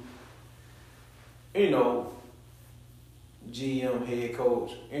to, GM, head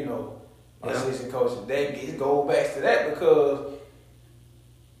coach, assistant coach. That goes back to that because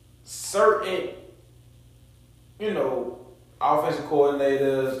certain, offensive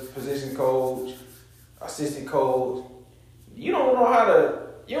coordinators, position coach, assistant coach, you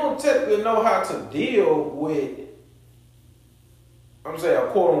don't technically know how to deal with, I'm saying, a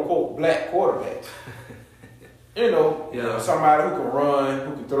quote-unquote black quarterback. Somebody who can run,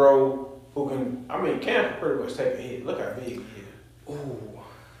 who can throw, Cam can pretty much take a hit. Look how big he is. Ooh.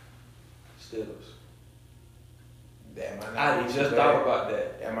 Steelers. That might not I be just too thought bad. about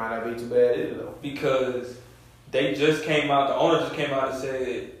that. That might not be too bad either, though. Because the owner just came out and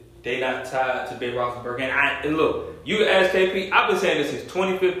said, they not tied to Ben Roethlisberger. And look, you ask KP, I've been saying this since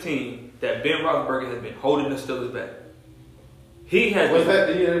 2015 that Ben Roethlisberger has been holding the Steelers back. He has. Was that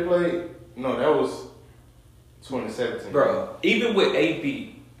the year they played? No, that was 2017. Bro, even with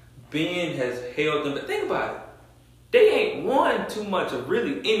AB, Ben has held them. But think about it. They ain't won too much of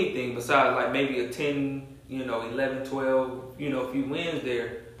really anything besides like maybe a 10, 11, 12, a few wins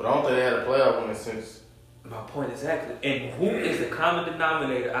there. But I don't think they had a playoff win since. My point exactly. And who is the common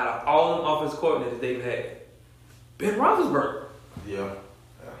denominator out of all them offensive coordinators they've had? Ben Roethlisberger. Yeah.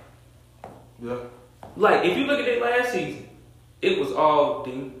 Like, if you look at their last season, it was all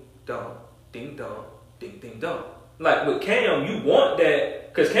ding, dong, ding, dong, ding, ding, dong. Like, with Cam, you want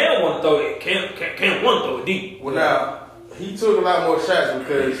that, because Cam want to throw it. Cam want to throw it deep. Well, now, he took a lot more shots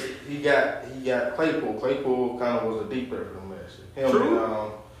because he got Claypool. Claypool kind of was a deep threat for them last year. True.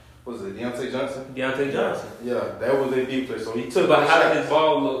 And, was it Deontay Johnson? Deontay Johnson. Yeah, that was a deep threat. So he took But how shots. did his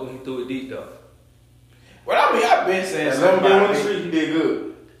ball look when he threw it deep, though? Well, I mean, I've been saying And something let him get about on the street, he did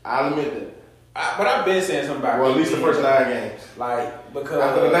good. I'll admit that. but I've been saying something about Well, at least the first 9 games. Like, because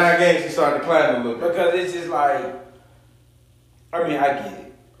After the 9 games, he started declining a little bit. Because it's just like, I mean, I get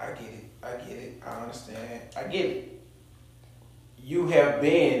it. I understand. I get it. You have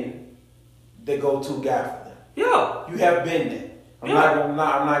been the go-to guy for them. Yeah. You have been that. I'm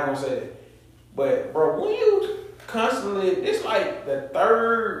not gonna say that. But bro, when you constantly, it's like the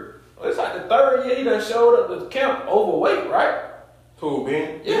third year he done showed up to camp overweight, right? Who,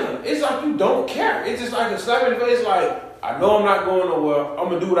 Ben? Yeah. It's like you don't care. It's just like a slap in the face. Like, I know I'm not going nowhere. I'm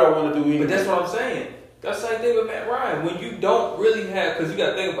gonna do what I want to do. Anyway. But that's what I'm saying. That's the same thing with Matt Ryan. When you don't really have, because you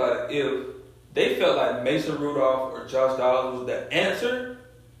got to think about it. If they felt like Mason Rudolph or Josh Dobbs was the answer,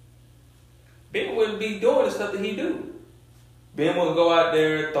 Ben wouldn't be doing the stuff that he do. Ben wouldn't go out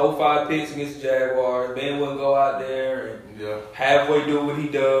there, throw 5 picks against the Jaguars. Ben wouldn't go out there and halfway do what he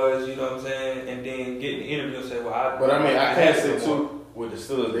does, you know what I'm saying? And then get in the interview and say, well, I can't say too with the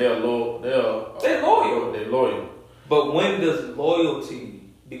Steelers, they're loyal. They're loyal. They're loyal. But when does loyalty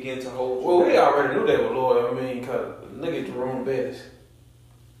begin to hold you? Well, we already knew they were loyal. I mean, because look at Jerome Bettis.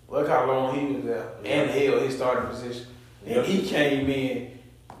 Look how long he was there and held his starting position. And he came in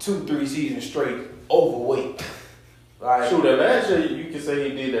 2-3 seasons straight overweight. Like, Shoot, that last year you can say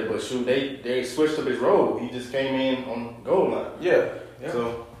he did that, but shoot, they switched up his role. He just came in on the goal line. Yeah.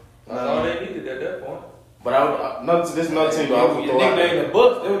 So that's all they needed at that point. But this is another team. I was your nickname the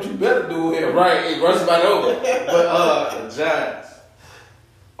Bucks. That's what you better do here. Right, it runs somebody over. But the Giants.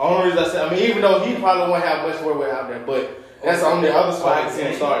 Only reason I said, I mean, even though he probably won't have much to work with out there, but that's on the other spot I can see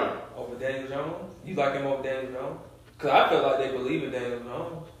him starting. Over Daniel Jones? You like him over Daniel Jones? Because I feel like they believe in Daniel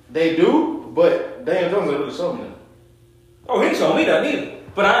Jones. They do, but Daniel Jones ain't really showing them. Oh, he showed me that neither.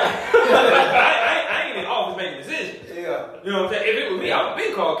 But I ain't in office making decisions. Yeah. You know what I'm saying? If it was me, I would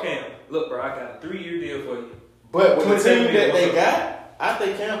be called Cam. Look, bro, I got a 3-year deal for you. But with the team that they got, I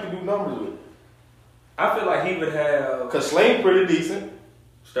think Cam can do numbers with it. I feel like he would have. Because Slane's pretty decent.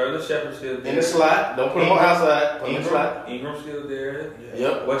 Sterling Shepard still there. In the slot. Don't put him on outside. Put him in the slot. Ingram's still there.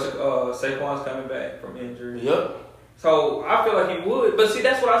 Yep. Saquon's coming back from injury. Yep. So I feel like he would. But see,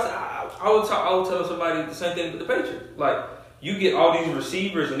 that's what I said. I would tell somebody the same thing with the Patriots. Like, you get all these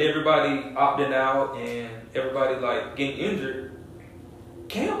receivers and everybody opting out and everybody like getting injured.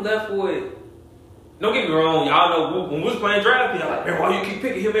 Cam left with. Don't get me wrong, y'all know when we was playing draft, y'all like, man, why you keep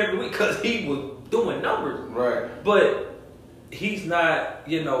picking him every week? Because he was doing numbers. Right. But he's not,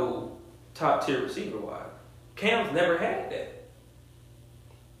 top tier receiver wise. Cam's never had that.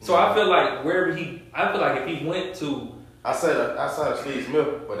 So I feel like if he went to. I said Steve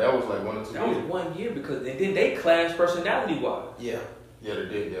Smith, but that was like 1 or 2 That was years. 1 year and then they clashed personality wise. Yeah. Yeah, they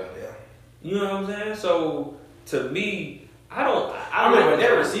did, yeah. You know what I'm saying? So to me, I remember that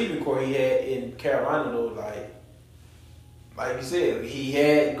receiving core he had in Carolina though, like you said, he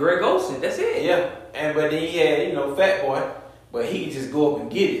had Greg Olsen. That's it. Yeah, but then he had Fat Boy, but he could just go up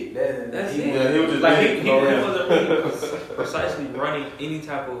and get it. That's it. Yeah, he was just like he wasn't really precisely running any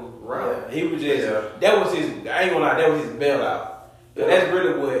type of route. Yeah, he was just that was his. I ain't gonna lie, that was his bailout. Yeah. That's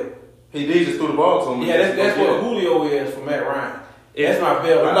really what he did. Just threw the ball to him. Yeah, that's what Julio is for Matt Ryan. That's my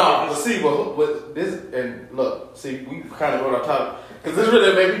bailout. No, but see, but this and look, see, we kind of go on top because this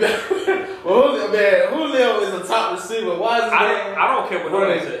really made me bad. Well, Julio is a top receiver. Why is I don't care what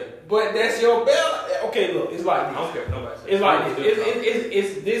nobody say. But that's your bailout. Okay, look, it's like this. I don't care what nobody say. It's like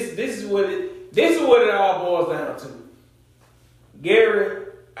this. This is what it all boils down to. Gary,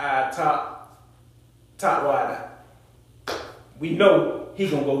 our top wideout. We know he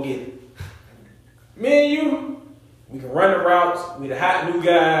gonna go get it. Me and you, we can run the routes. We the hot new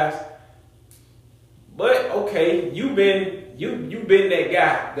guys. But okay, you've been you been that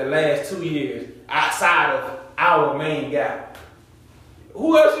guy the last 2 years outside of our main guy.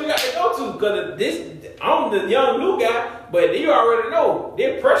 Who else you got to go to? Because I'm the young new guy, but you already know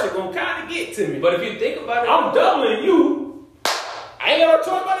that pressure gonna kind of get to me. But if you think about it, I'm doubling you. I ain't got no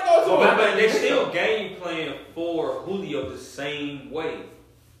choice but to go to him. But they still game plan for Julio the same way.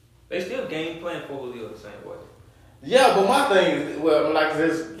 They still game plan for Julio the same way. Yeah, but my thing is, well, like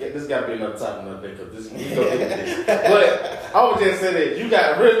this got to be another topic another day because this we gonna get this. But I would just say that you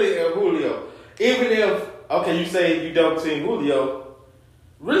got really Julio. Even if you say you double team Julio,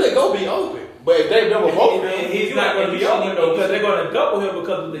 really go be open. But if they double both of them, he's not going to be open though because they're going to double him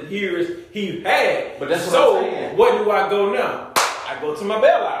because of the years he had. But that's so what I'm saying. What do I go now? I go to my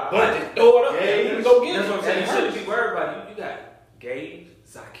bailout. I just throw it up there and go get it. That's what I'm saying. You shouldn't be worried about it. You got Gage,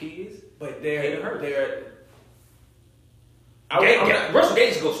 Zacchaeus, but Russell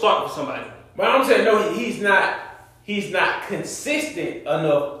Gage is gonna start with somebody. But I'm saying no, he's not consistent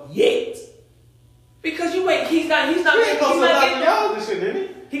enough yet. Because he's not getting y'all this shit,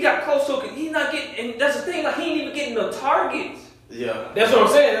 didn't he got close to it. He's not getting, and that's the thing. Like he ain't even getting the targets. Yeah, that's what I'm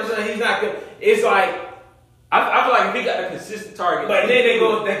saying. I'm saying he's not good. It's like I feel like if he got a consistent target, but then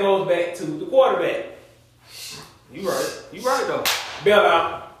that goes back to the quarterback. You right though.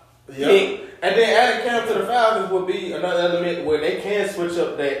 Bailout. Yeah. And then adding Cam to the Falcons would be another element where they can switch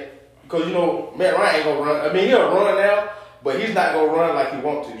up that because Matt Ryan ain't gonna run. I mean he'll run now, but he's not gonna run like he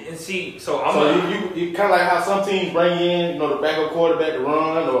wants to. And see, you kind of like how some teams bring in the backup quarterback to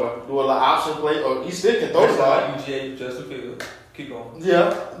run or do a lot of option play, or he still can throw the ball. UGA, Justin Fields, keep going.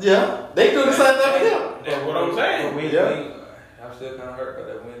 Yeah, they do the same thing for him. That's what I'm saying. I'm still kind of hurt by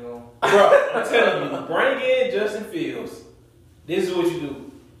that win on. Bro, I'm telling you, bring in Justin Fields. This is what you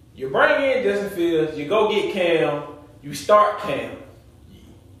do. You bring in Justin Fields, you go get Cam, you start Cam.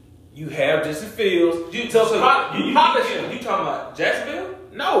 You have Justin Fields. You polish him. You talking about Jacksonville?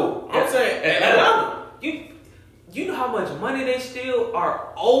 No, I'm saying Atlanta. You know how much money they still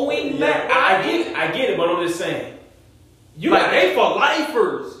are owing back? I get it, but I'm just saying. They for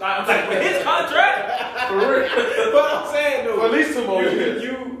lifers. Like with his contract. For real. But I'm saying though, for at least 2 more years.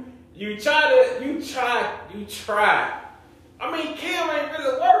 You try. I mean, Cam ain't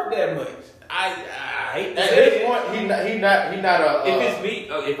really worth that much. I hate to at say this it. point, he not a. If it's me,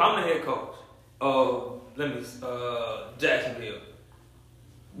 if I'm the head coach, Jacksonville,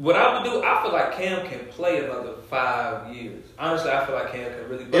 what I would do, I feel like Cam can play another 5 years. Honestly, I feel like Cam can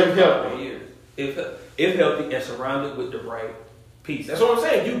really play 5 years if healthy and surrounded with the right pieces. That's what I'm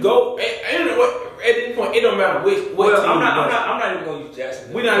saying. You go at this point, it don't matter what team. I'm not even gonna use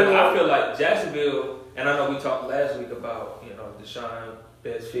Jacksonville. I feel like Jacksonville, and I know we talked last week about Deshaun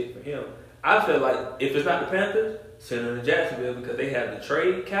best fit for him. I feel like if it's not the Panthers, send him to Jacksonville because they have the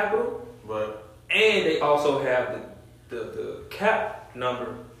trade capital, right, and they also have the cap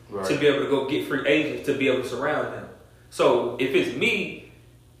number to be able to go get free agents to be able to surround them. So if it's me,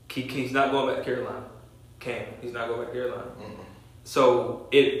 he's not going back to Carolina. He's not going back to Carolina. Mm-hmm. So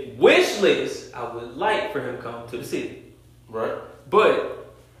if wish list, I would like for him to come to the city. Right.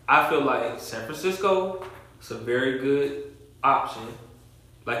 But I feel like San Francisco is a very good option.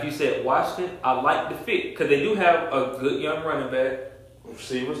 Like you said, Washington, I like the fit because they do have a good young running back,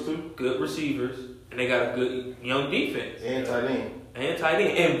 receivers too, good receivers, and they got a good young defense and tight end.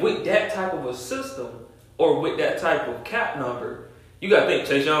 And with that type of a system or with that type of cap number, you got to think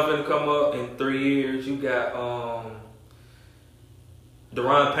Chase Young finna come up in 3 years. You got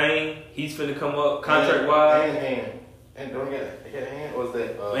Deron Payne, he's finna come up contract wise. And don't get a hand, or is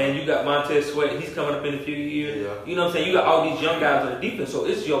that? And you got Montez Sweat, he's coming up in a few years. Yeah. You know what I'm saying? You got all these young guys on the defense, so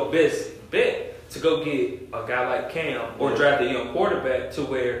it's your best bet to go get a guy like Cam or draft a young quarterback to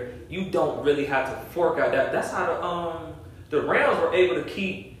where you don't really have to fork out that. That's how the Rams were able to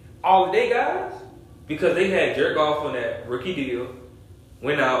keep all of their guys because they had Jared Goff on that rookie deal,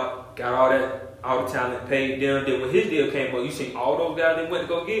 went out, got all the talent, paid them. Then when his deal came up, you see all those guys they went to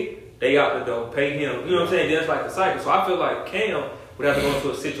go get. They out the door, pay him. You know what I'm saying? That's like the cycle. So I feel like Cam would have to go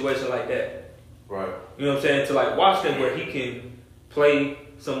into a situation like that. Right. You know what I'm saying? To like Washington where he can play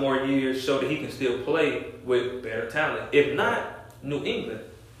some more years, show that he can still play with better talent. If not, New England.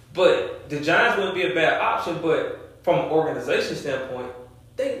 But the Giants wouldn't be a bad option, but from an organization standpoint,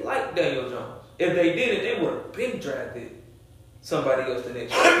 they like Daniel Jones. If they didn't, they would have been drafted somebody else the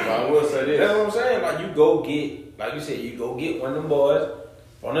next year. I will say this. That's what I'm saying. Like you go get, like you said, you go get one of them boys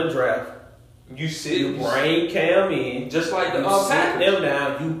on the draft. You bring Cam in, just like the sit them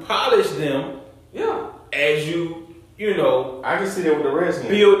down. You polish them, as you know. I can see that with the Redskins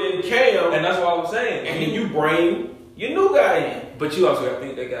building Cam, and that's what I was saying. And then you bring your new guy in. But you also got to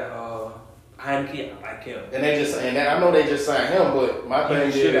think they got Heineke, I like him. And I know they just signed him, but my thing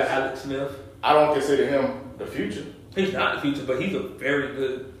You should is, have Alex Smith. I don't consider him the future. He's not the future, but he's a very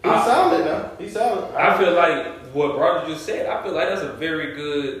good. He's solid now. He's solid. I feel like what Roger just said. I feel like that's a very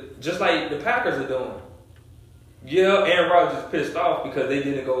good, just like the Packers are doing. Yeah, Aaron Rodgers pissed off because they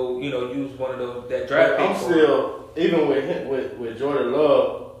didn't go, use one of those that draft. I'm still, even with Jordan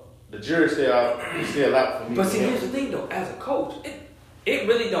Love, the jury's still out. He's still out for me. But see, here's the thing though. As a coach, it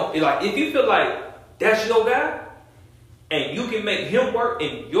really don't. Like if you feel like that's your guy, and you can make him work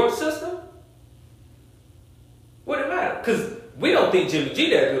in your system, what it matter? Because we don't think Jimmy G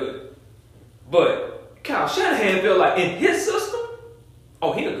that good, but Kyle Shanahan feel like in his system,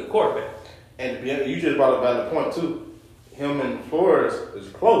 oh, he a good quarterback. And you just brought up a valid point too. Him and Flores is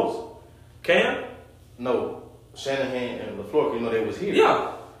close. Cam? No, Shanahan and LaFleur, they was here.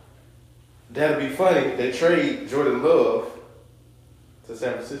 Yeah. That'd be funny if they trade Jordan Love to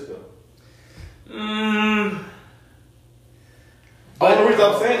San Francisco. But the reason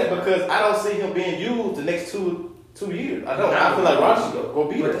I'm saying that because I don't see him being used the next two years. I don't. I feel like Rodgers go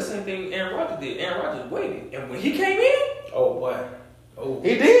be there. But the same thing Aaron Rodgers did. Aaron Rodgers waited, and when he came in, Oh boy. Oh.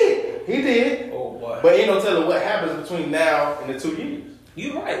 He did. Oh boy. But ain't no telling what happens between now and the 2 years.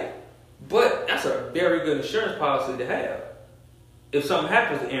 you're right. But that's a very good insurance policy to have. If something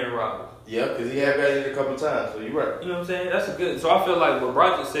happens to Aaron Rodgers. Yeah, because he had got it a couple of times, so you're right. You know what I'm saying? That's a good. So I feel like what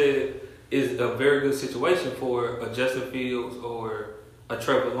Roger said is a very good situation for a Justin Fields or a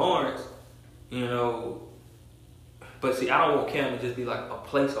Trevor Lawrence. But see, I don't want Cam to just be like a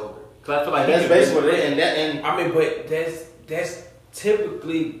placeholder. Cause I feel like that's basically what it is. But that's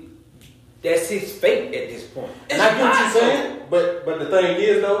typically that's his fate at this point. And I get what you're saying, but the thing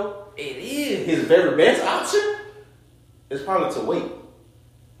is though, It is. his very best option is probably to wait.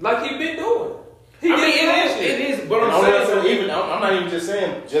 like he been doing. It is. But And I'm saying I'm not even just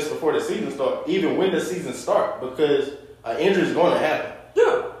saying just before the season start, even when the season start, because an injury is going to happen.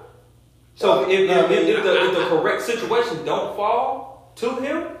 Yeah. So if the correct situation don't fall to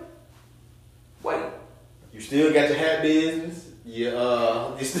him, wait. You still got your hat business.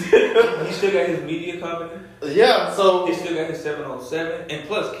 Yeah, He still got his media company. yeah. So He still got his 707, and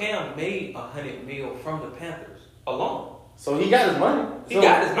plus Cam made $100 million from the Panthers alone. so he got his money. He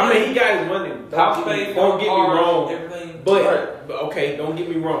got his money. he got his money. Top paid, Don't get me wrong. Everything. But okay, don't get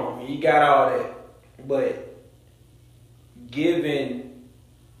me wrong. He got all that. But given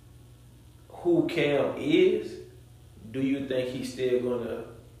who Cam is, do you think he's still gonna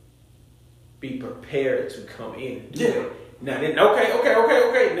be prepared to come in and do it? Now then,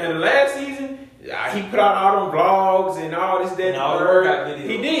 okay. Now the last season, he put out all them vlogs and all this, that, and all the the third. workout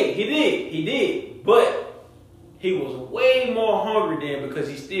videos. He did. But he was way more hungry then because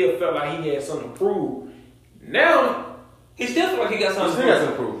he still felt like he had something to prove. Now he still feel like he got He something still got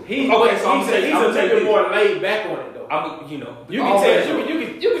some proof. he's Okay, so he's I'm a gonna tell little you more laid back on it though. You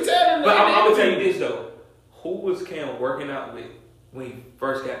can tell them. But I'm gonna tell you this though. Who was Cam working out with when he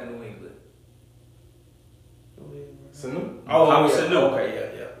first got to New England? Sanu? Mohamed yeah. Sanu.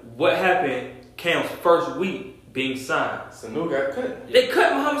 Okay, yeah. What happened Cam's first week being signed? Sanu got cut. They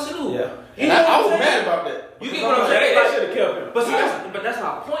cut Mohamed Sanu. Yeah. You know what I I'm was saying? mad about that. You get what I'm saying? They Like, should have kept him. but see, that's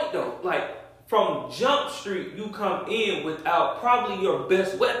my point though. Like from Jump Street, you come in without probably your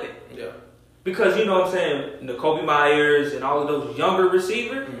best weapon. Yeah. Because you know what I'm saying, the Kobe Myers and all of those younger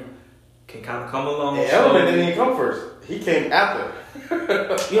receivers can kind of come along. And Edelman didn't even come first. He came after.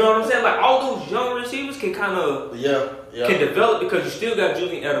 You know what I'm saying? Like all those young receivers can kind of can develop because you still got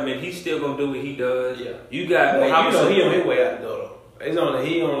Julian Edelman. He's still gonna do what he does. Yeah. You got Mohamed he on Sanu. his way out the door though.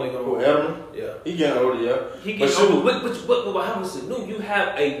 He only gonna Who, Edelman? Yeah. He getting older, yeah. He But gets shoot. over. But Mohamed Sanu, you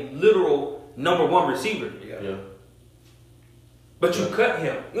have a literal number one receiver. Yeah. But you cut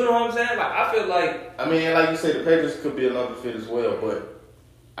him. You know what I'm saying? Like I feel like I mean, like you say, the Patriots could be another fit as well, but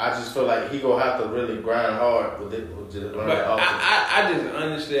I just feel like he gonna have to really grind hard with it. With just learn But that offense. I just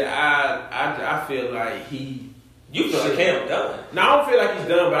understand. I feel like you feel like Cam done. No, I don't feel like he's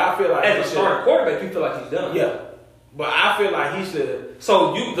done, but I feel like As a starting quarterback, you feel like he's done. Yeah. But I feel like he should.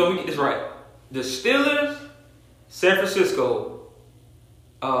 So let me get this right. The Steelers, San Francisco,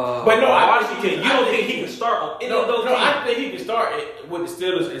 But no, Washington. You don't think he can start on any of those No, teams? I think he can start with the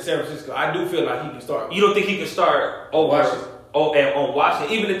Steelers in San Francisco. I do feel like he can start. You don't think he can start over Washington. on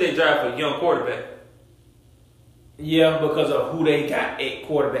Washington, even if they draft a young quarterback? Yeah, because of who they got at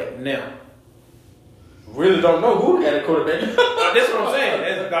quarterback now. Really don't know who got a quarterback. That's what I'm saying.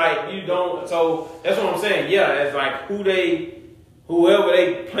 That's like you don't. So that's what I'm saying. Yeah, it's like whoever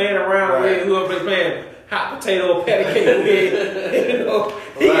they playing around with, whoever they playing hot potato patty cake with. You know,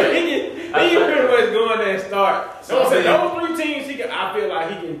 he can pretty much go in there and start. So I'm saying those three teams, I feel like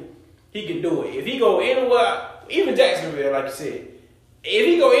he can he can do it. If he go anywhere, even Jacksonville, like you said, if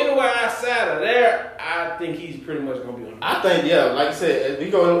he go anywhere outside of there, I think he's pretty much gonna be on. I think like you said,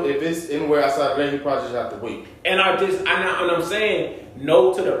 if it's anywhere outside of there, he probably just have to wait. And I'm saying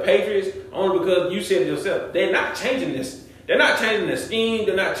no to the Patriots only because you said it yourself. They're not changing this. They're not changing their scheme.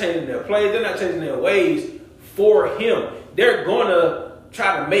 They're not changing their plays. They're not changing their ways for him. They're gonna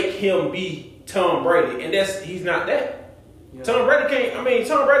try to make him be Tom Brady, and he's not that. Yeah. Tom Brady can.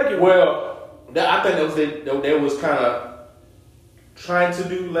 Well, I think that was kind of trying to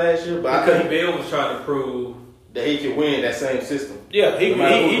do last year, but because Bill was trying to prove that he could win that same system. Yeah, he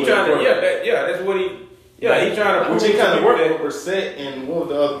trying to. That's what he. Yeah, he trying to prove. Which he kind of worked with Brissett and what was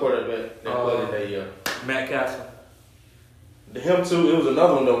the other quarterback that played in that year? Matt Castle. Him too. It was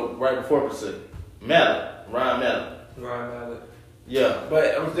another one though, right before Brissett. Ryan Mallett. Yeah,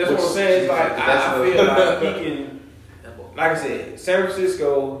 but that's what I'm saying. It's like I feel like he can. Like I said, San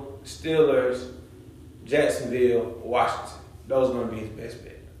Francisco, Steelers, Jacksonville, Washington. Those are going to be his best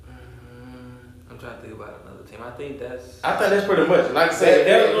bet. I'm trying to think about another team. I think that's pretty much. Like I said,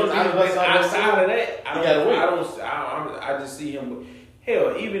 outside of that, I just see him.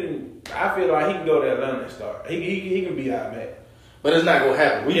 Hell, even I feel like he can go to Atlanta and start. He can be out there. But it's not going to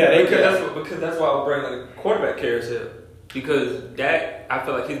happen. Because that's why I bring like a quarterback carousel. Because I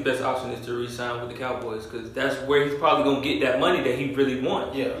feel like his best option is to re-sign with the Cowboys. Because that's where he's probably going to get that money that he really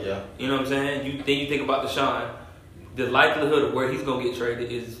wants. Yeah. You know what I'm saying? Then you think about Deshaun. The likelihood of where he's going to get traded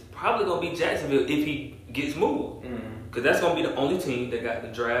is probably going to be Jacksonville if he gets moved. Because that's going to be the only team that got the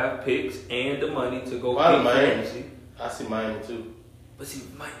draft picks and the money to go pick Miami. I see Miami too.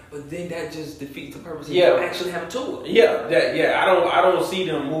 But then that just defeats the purpose of actually having Tua. I don't see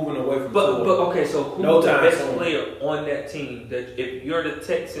them moving away from Tua. But okay, so who's the best player on that team that if you're the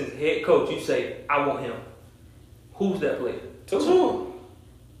Texans head coach, you say, I want him. Who's that player? Tua.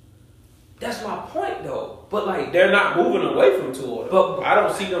 That's my point, though. But like they're not moving away from Tua. But I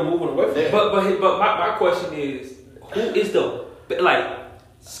don't see them moving away from him. But my question is, who is the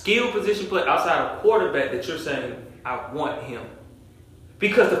skill position player outside of quarterback that you're saying I want him?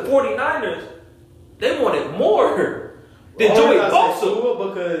 Because the 49ers, they wanted more than Joey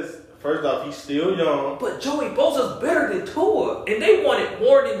Bosa. Because first off, he's still young. But Joey Bosa's better than Tua, and they wanted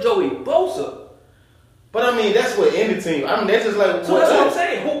more than Joey Bosa. But I mean, that's what any team. I mean, that's just like. So that's what I'm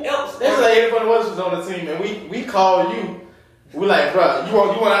saying. Who else? That's like everybody else was on the team, and we call you. We're like, bro, you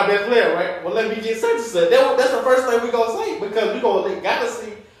want our best player, right? Well, let me get such and such. That's the first thing we gonna say because they gotta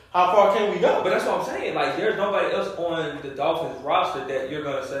see how far can we go. But that's what I'm saying. Like, there's nobody else on the Dolphins roster that you're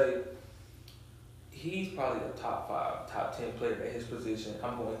gonna say he's probably a top 5, top 10 player at his position.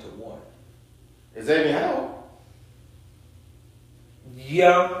 I'm going to want. Is Xavier Howard?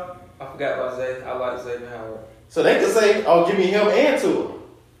 Yeah. I forgot about Xavier. I like Xavier Howard. So they could say, "Oh, give me him and Tua,"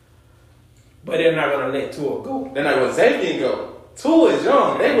 but they're not gonna let Tua go. They're not gonna let Xavier go. Tua is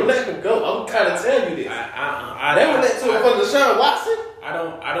young. They would let him go. I'm trying to tell you this. They would let Tua for Deshaun Watson.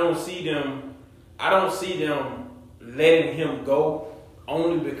 I don't see them. I don't see them letting him go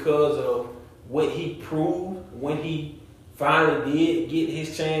only because of what he proved when he finally did get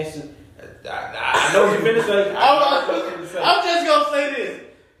his chance. I know you're finna say. I'm just gonna say this.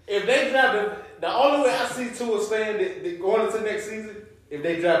 If they draft the only way I see Tua staying going into next season, if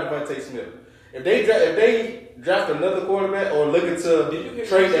they draft Devontae Smith, if they draft another quarterback or looking to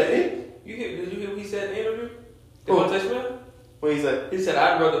trade that in. Did you hear what he said in the interview? Devontae Smith? What he said? He said,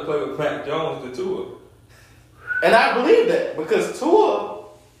 I'd rather play with Mac Jones than Tua. And I believe that because Tua,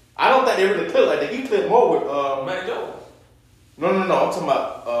 I don't think they really clicked like that. He clicked more with Mac Jones. No. I'm talking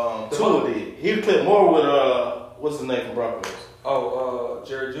about Tua did. He clicked more with what's his name from Broncos?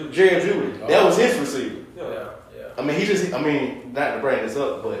 Jerry Jeudy. Jerry Jeudy. That was his receiver. Yeah. I mean, not to bring this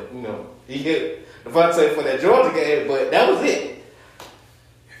up, but he hit Devontae for that Georgia game, but that was it.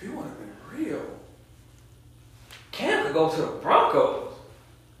 If you want to be real, Cam could go to the Broncos.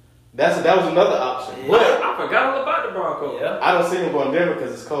 That was another option. Yeah. I forgot all about the Broncos. Yeah. I don't see him going to Denver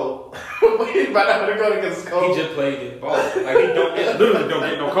because it's cold. He's about not going to go because it's cold. He just played in Boston. Like literally don't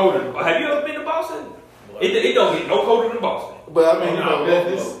get no colder than Boston. Have you ever been to Boston? It don't get no colder than Boston. But I mean,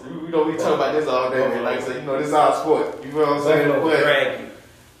 we talk about this all day, man. Like I said, this is our sport. You feel what I'm saying? But,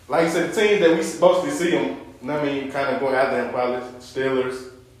 like I said, the teams that we mostly see them, kind of going out there and probably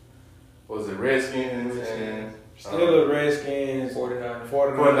Steelers, was it Redskins and Steelers, Redskins,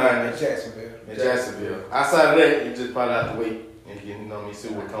 49ers, and Jacksonville. Outside of that, you just probably have to wait and see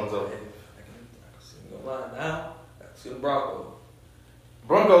what comes up. I can see the line now. I can see the Broncos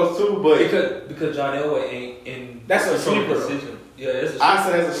too, but because John Elway ain't in. That's a sleeper decision. Yeah, it's a I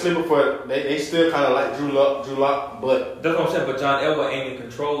said that's a sleeper for they still kind of like Drew Lock, but that's what I'm saying. But John Elway ain't in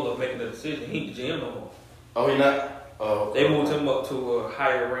control of making the decision. He ain't the GM no more. oh, he not. Oh, They moved him up to a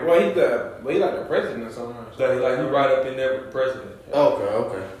higher rank. Well, he like the president or something. So he right up in there with the president.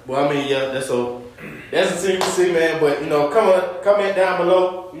 Okay. Well, I mean, yeah, that's a team to see, man. But you know, comment down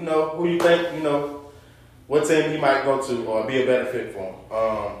below. You know who you think. You know what team he might go to or be a better fit for him.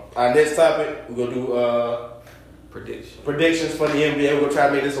 Our next topic, we're gonna do predictions for the NBA. We're gonna try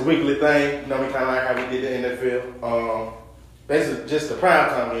to make this a weekly thing. You know, we kind of like how we did the NFL. Basically, just the prime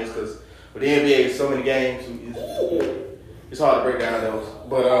time games because with the NBA, so many games, it's hard to break down those.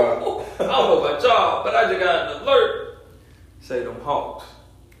 But I don't know about y'all, but I just got an alert. Say them Hawks.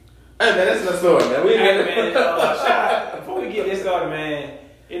 Hey man, that's another story, man. Before we get this started, man,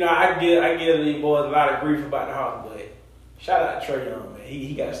 you know I give these boys a lot of grief about the Hawks, but shout out to Trae Young, man.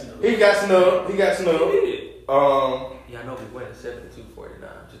 He got snubbed. He got snubbed. Yeah, I know we went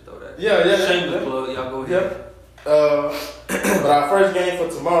 72-49. Just throw that. Yeah. Shameless plug. Y'all go ahead. But our first game for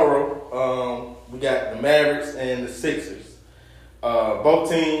tomorrow, we got the Mavericks and the Sixers. Both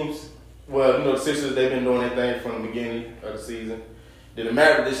teams, well, you know, the Sixers, they've been doing their thing from the beginning of the season. Then the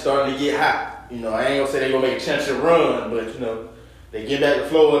Mavericks, they're starting to get hot. You know, I ain't gonna say they're gonna make a championship run, but you know, they get back the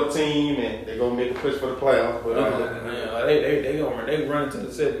flow of the team and they're gonna make a push for the playoffs. But they run into the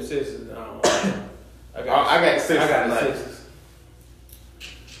 76ers. I got the Sixers. I got the Sixers.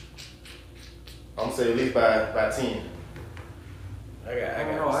 I'm gonna say at least by 10. I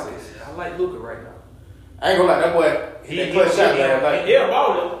like Luka right now. I ain't gonna lie, that boy, he clutch shot, man. He a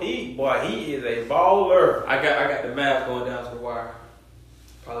baller. He is a baller. I got the Mavs going down to the wire.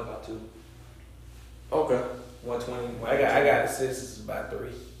 Probably about 2. Okay. 120. I got the Sixers by 3.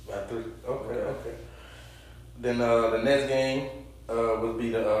 By 3. Okay. Then the next game would be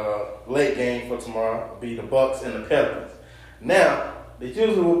the late game for tomorrow. Would be the Bucks and the Pelicans. Now, the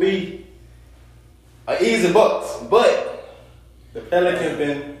usually will be an easy Bucks, but the Pelicans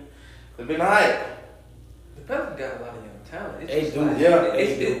been high. The Pelicans got a lot of young talent. They do.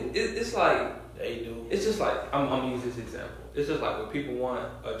 It's like they do. It's just like I'm gonna use this example. It's just like when people want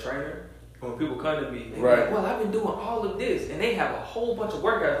a trainer. When people come to me, right? Like, well, I've been doing all of this, and they have a whole bunch of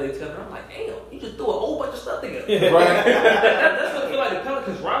workouts they tell me. I'm like, damn, you just threw a whole bunch of stuff together. Right. That's what I feel like the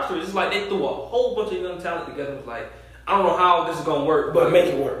Pelicans roster is. It's like they threw a whole bunch of young talent together. It's like, I don't know how this is gonna work, but make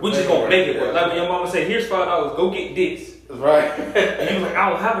it work. We're just gonna make it work. Like when your mama said, "Here's $5, go get this." Right. And you was like, "I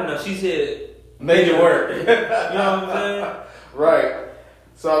don't have enough." She said, "Make it work." You know what I'm saying? Right.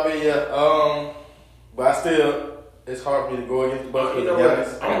 So I mean, yeah. But I still. It's hard for me to go against the Bucks. I'm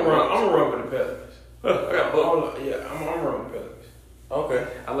gonna run with the Pelicans. I got Bucks. I'm gonna run with the Pelicans. Okay.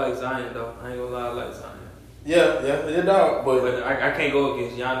 I like Zion though. I ain't gonna lie, I like Zion. Yeah, dog. But I can't go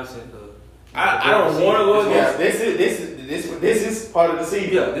against Giannis and the. I don't want to go against. This is part of the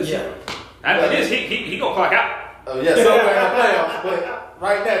season. After this, he gonna clock out. Somewhere in the playoffs. But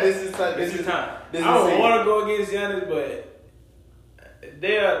right now, this is time. I don't want to go against Giannis, but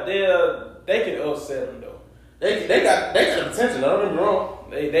they can upset him though. They got potential. Don't get me wrong.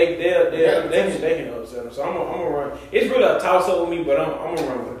 They can upset them. So I'm gonna run. It's really a toss up with me, but I'm gonna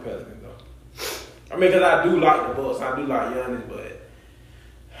run with the Pelicans though. I mean, because I do like the Bucks. I do like Giannis, but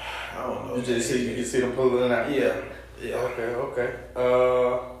I don't know. You can see them pulling out. Yeah. Okay.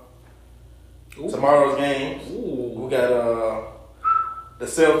 Tomorrow's games. We got the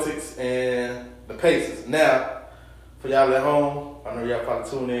Celtics and the Pacers. Now, for y'all at home, I know y'all probably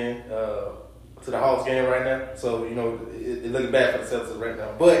tune in to the Hawks game right now, so you know it looks bad for the Celtics right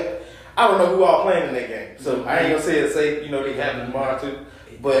now. But I don't know who all playing in that game, so I ain't gonna say you know they happen tomorrow too.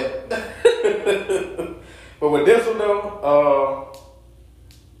 But with this one though,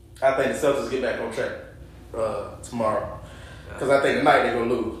 I think the Celtics get back on track tomorrow because I think tonight they're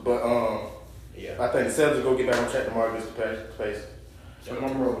gonna lose. But I think the Celtics go get back on track tomorrow against the Pacers. So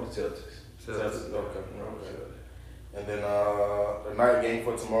I'm rolling with the Celtics. Okay. And then the night game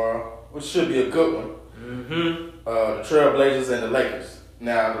for tomorrow, which should be a good one. Mm-hmm. The Trailblazers and the Lakers.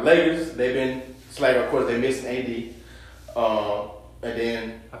 Now the Lakers, they've been slack. Of course, they missing AD. And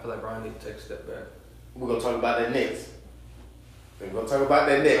then I feel like Brian needs to take a step back. We're gonna talk about that next. I ain't gonna say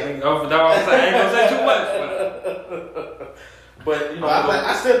too much. But you know,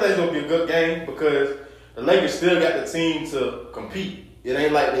 I still think it's gonna be a good game because the Lakers still got the team to compete. It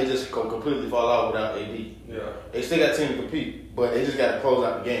ain't like they just gonna completely fall out without AD. Yeah. They still got a team to compete, but they just got to close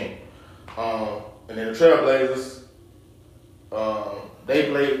out the game. And then the Trailblazers, they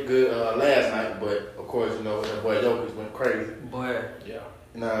played good last night, but of course, you know, that boy Jokic went crazy. Boy, yeah.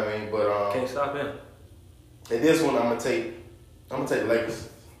 You know what I mean? But can't stop him. And this one, I'm gonna take the Lakers.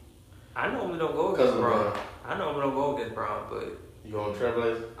 I normally don't go against Brown. I normally don't go against Brown, but You going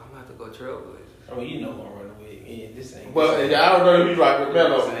Trailblazers? I'm gonna have to go Trailblazers. I mean, you know who I'm running with. Yeah, this ain't. Well, I don't know if you rock with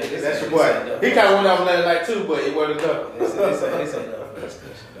Melo. That's your boy. He kind of went off last night too, but it wasn't enough. This ain't enough for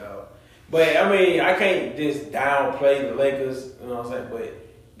discussion, dog. But I mean, I can't just downplay the Lakers. You know what I'm saying? But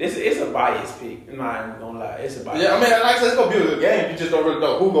it's a biased pick. I'm not even gonna lie. It's a biased. Yeah, I mean, like I said, it's gonna be a good game. You just don't really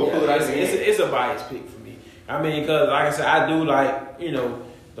know who gonna pull it out. It's a biased pick for me. I mean, because like I said, I do like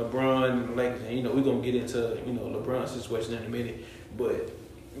LeBron and the Lakers, and we're gonna get into LeBron's situation in a minute, but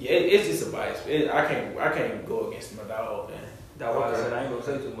yeah, it's just a bias. I can't go against my dog, man. That's why I said I ain't gonna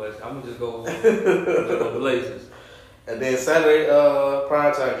say too much. I'm gonna just go Blazers. And then Saturday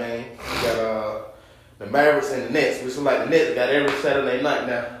primetime game, we got the Mavericks and the Nets, which is like the Nets got every Saturday night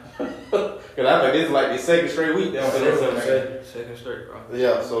now. Cause I think this is like the second straight week down there. Second straight, bro.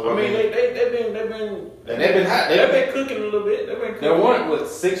 Yeah, so I mean they've been hot. They've been cooking a little bit. They won what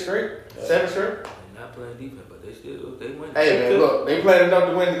 6 straight, 7 straight. They're not playing defense, but they win. Hey man, look, they played enough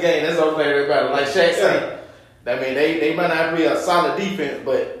to win the game. That's all playing everybody. Like Shaq said, I mean they might not be a solid defense,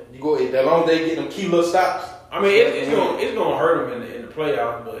 but you go as long as they get them key little stops. I mean it's gonna hurt them in the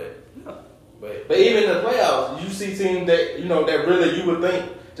playoffs, but even in the playoffs, you see teams that that really you would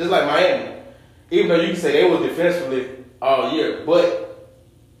think just like Miami, even though you can say they were defensively all year, but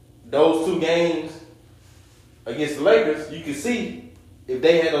those 2 games against the Lakers, you can see if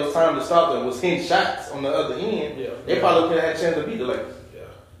they had those time to stop them was hitting shots on the other end, they probably could have had a chance to beat the Lakers. Yeah.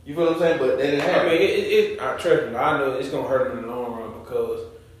 You feel what I'm saying? But they didn't have. I mean, I trust me. I know it's gonna hurt them in the long run because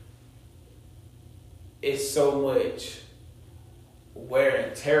it's so much wear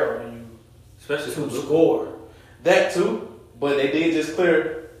and tear on you, especially to score. That too, but they did just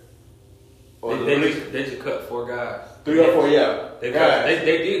clear. They just cut 4 guys. 3 or 4, yeah. They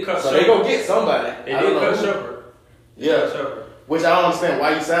did cut. So they gonna get somebody. They did cut Shepard. Yeah. Which I don't understand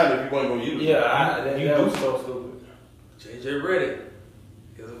why you signed if you weren't gonna use it. Yeah, that was so stupid. JJ Redick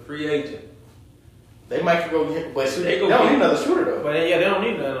is a free agent. They might go get, but they don't need another shooter though. But they don't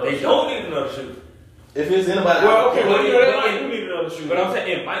need another. They don't need another shooter. If it's anybody, well, okay, they do need another shooter. But I'm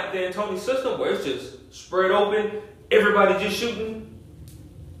saying in Mike D'Antoni's system where it's just spread open, everybody just shooting.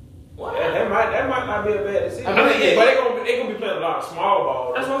 Wow. That might not be a bad decision. I mean, but they gonna be playing a lot of small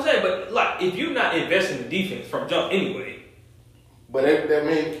ball. That's what I'm saying. But like, if you're not investing in defense from jump anyway, but that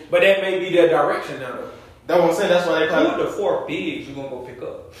may be their direction now. That's what I'm saying. That's why they who are the 4 bigs you gonna go pick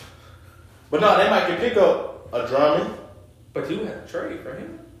up? But no, they might can pick up a Drummond. But you have to trade for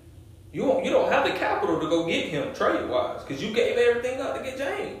him. You don't have the capital to go get him trade wise because you gave everything up to get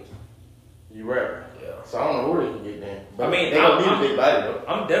James. You right. Yeah. So I don't know who they can get then. But I mean, they gonna need a big body though.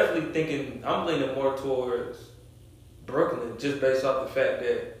 I'm definitely thinking. I'm leaning more towards Brooklyn just based off the fact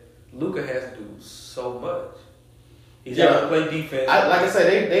that Luka has to do so much. He's got to play defense. Like I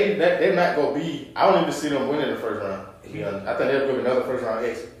said, they're not gonna be. I don't even see them winning the first round. I think they'll give another first round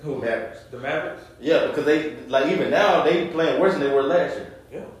exit. Who? Mavericks. The Mavericks? Yeah, because they even now they playing worse than they were last year.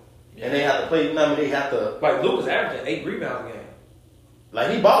 Yeah. And they have to play. They have to. Like Luka's averaging 8 rebounds a game.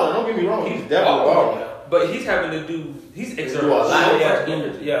 Like he balling. Don't get me wrong. He's definitely balling. But he's having to do. He's exerting a lot.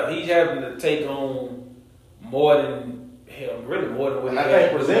 He's having to take on more than him. Really more than what. And I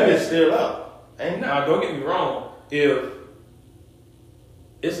think Brazil is still up. Ain't now, don't get me wrong. If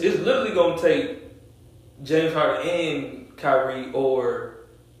it's literally gonna take James Harden and Kyrie or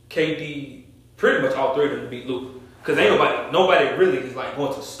KD, pretty much all 3 of them to beat Luka. Because ain't nobody really is like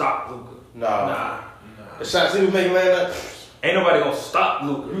going to stop Luka. Nah. The shots he was making last night. Ain't nobody gonna stop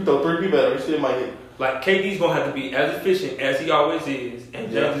Luka. You throw 3 people at him, you still might hit. Like KD's gonna have to be as efficient as he always is,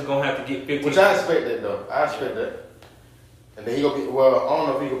 and James is gonna have to get 15. Which I expect that though. I expect that. And then he gonna be. Well, I don't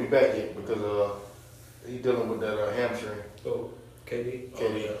know if he gonna be back yet because he dealing with that hamstring. Oh, KD.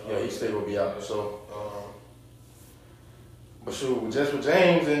 Yeah, he still will be out. So, but shoot, just with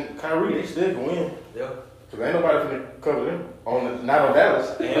James and Kyrie, they still can win. Yeah. Cause ain't nobody finna cover them not on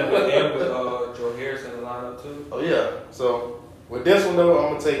Dallas. And with Joe Harris in the lineup too. Oh yeah. So with this one though,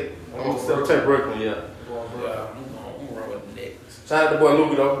 I'm gonna take Brooklyn. Yeah. I'm gonna run with the Knicks. Shout out to the boy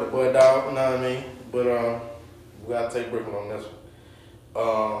Luka though, the boy dog. You know what I mean? But we gotta take Brooklyn on this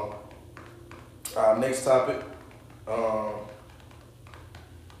one. Our next topic,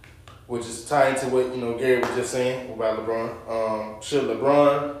 which is tied into what Gary was just saying about LeBron. Should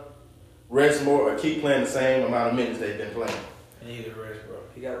LeBron rest more or keep playing the same amount of minutes they've been playing? He need to rest, bro.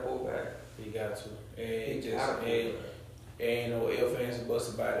 He got to pull back. He got to. And ain't no ifs, ands, and buts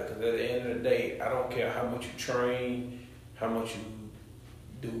about it. Because at the end of the day, I don't care how much you train, how much you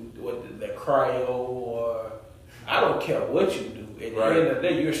do the cryo, or I don't care what you do. At the end of the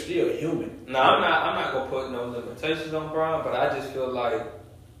day, you're still human. No, I'm not gonna put no limitations on Bron, but I just feel like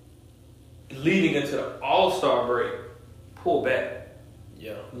leading into the All-Star break, pull back.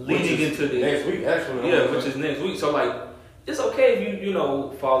 Yeah. Leading into the next week, actually. Yeah, which is next week. So like, it's okay if you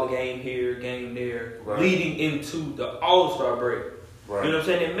fall a game here, game there, leading into the All-Star break. Right. You know what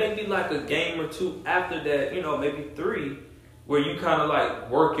I'm saying? It may be like a game or two after that, maybe 3, where you kind of like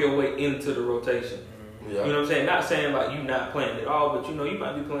work your way into the rotation. Yeah. You know what I'm saying? Not saying like you not playing at all, but you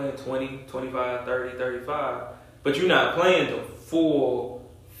might be playing 20, 25, 30, 35, but you're not playing the full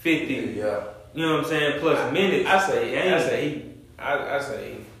 50. Yeah. You know what I'm saying? Plus minutes. I say,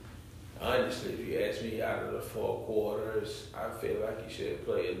 honestly, if you ask me, out of the 4 quarters, I feel like he should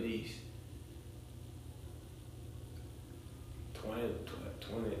play at least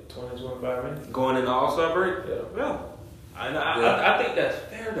 25 minutes. Going into All-Star break? Yeah. I think that's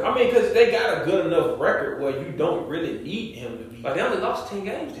fair though. I mean, because they got a good enough record where you don't really need him to be. Like they only lost 10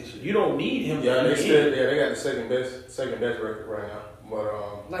 games this year. You don't need him. Yeah, to they be still they got the second best record right now.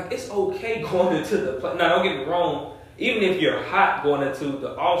 But like it's okay going into the play. Now don't get me wrong. Even if you're hot going into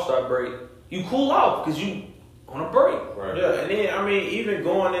the All-Star break, you cool off because you on a break. Right. Yeah, and then I mean, even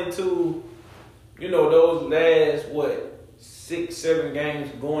going into those last 6-7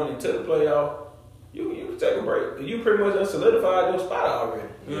 games going into the playoff. You take a break. You pretty much solidified your spot already.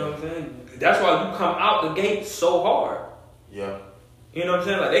 You know what I'm saying? That's why you come out the gate so hard. Yeah. You know what I'm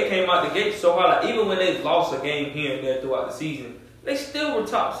saying? Like they came out the gate so hard. Like even when they lost a game here and there throughout the season, they still were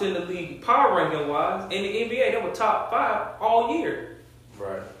tops in the league power ranking wise. In the NBA, they were top 5 all year.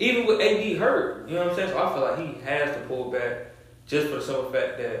 Right. Even with AD hurt. You know what I'm saying? So I feel like he has to pull back just for the simple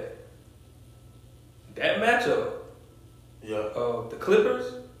fact that matchup of the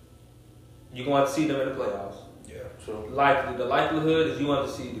Clippers, you're going to have to see them in the playoffs. Yeah, true. The likelihood is you want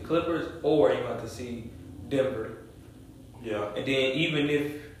to see the Clippers or you want to see Denver. Yeah. And then even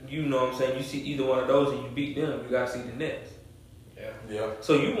if, you see either one of those and you beat them, you got to see the Nets. Yeah.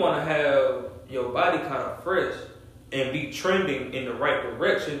 So you want to have your body kind of fresh and be trending in the right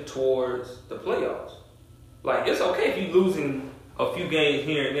direction towards the playoffs. Like, it's okay if you're losing a few games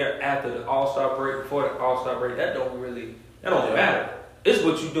here and there after the All-Star break, before the All-Star break. That don't matter. It's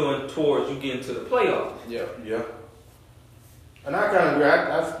what you're doing towards you getting to the playoffs. Yeah. Yeah. And I kind of agree.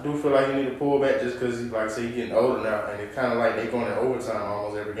 I do feel like you need to pull back just because, like I say, you're getting older now, and it's kind of like they're going in overtime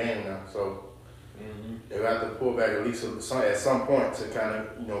almost every game now. So they have to pull back at least at some point to kind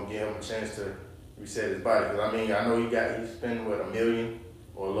of give him a chance to reset his body. Because I mean, I know he spent $1 million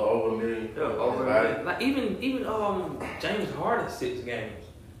or a little over $1 million. Yeah, over $1 million. Like even James Harden sits games.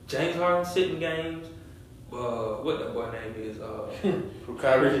 James Harden sitting games. What that boy name is?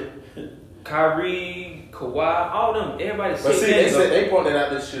 Kyrie, Kawhi, all them. Everybody. But see, they pointed out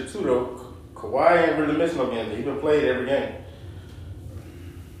this shit too though. Kawhi ain't really missed no games. He been played every game.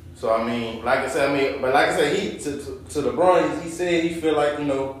 So I mean, like I said, he to LeBron, he said he feel like he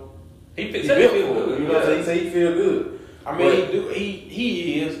feel good. You know what I'm saying? He said he feel good. I mean,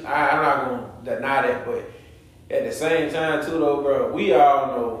 he is. I'm not gonna deny that, but at the same time too, though, bro, we all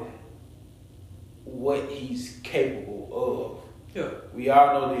know what he's capable of. Yeah. We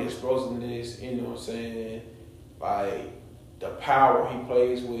all know the explosiveness, you know what I'm saying? Like the power he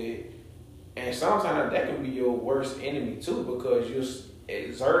plays with. And sometimes that can be your worst enemy too, because you're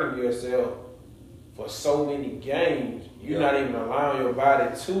exerting yourself for so many games. You're not even allowing your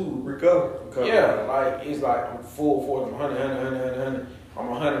body to recover. Yeah, like it's like I'm full force, I'm 100. I'm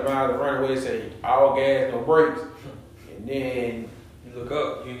 100 miles running away, say all gas, no brakes. And then you look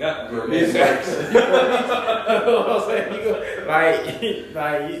up, you got the brakes. You know what I'm saying? Like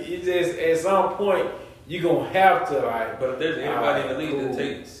you just at some point you're gonna have to But if there's anybody in the league that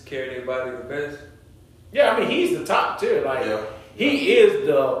takes care of their body the best. Yeah, I mean he's the top tier. Like he is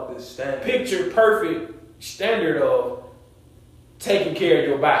the picture perfect standard of taking care of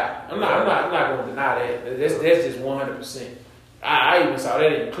your body. I'm not gonna deny that. That's just 100%. I even saw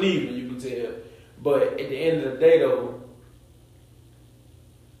that in Cleveland, you can tell. But at the end of the day though,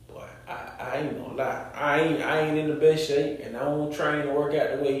 boy, I ain't gonna lie. I ain't in the best shape and I don't train and work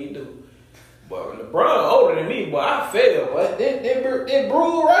out the way you do. But LeBron older than me, boy, I fail. But that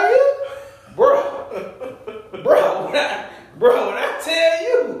brood right here, bro, when I tell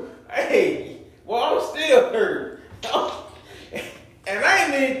you, hey, well, I'm still hurt. And I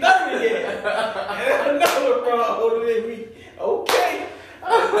ain't even 30 yet. And I know LeBron older than me. Okay.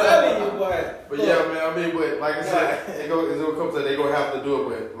 I'm telling you, boy. But yeah, man, I mean, but like I said, it's gonna come to they're gonna have to do it,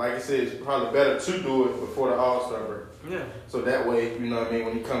 but like I said, it's probably better to do it before the All-Star break. Yeah. So that way, you know what I mean,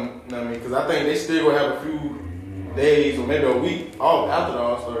 when you come, you know what I mean, because I think they still gonna have a few days or maybe a week off after the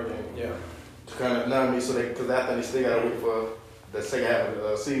All-Star game. Yeah. To kind of, you know what I mean, so because I think they still gotta wait for the second half of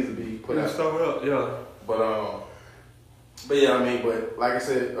the season to be put out. Start up, yeah. But But yeah, I mean, but like I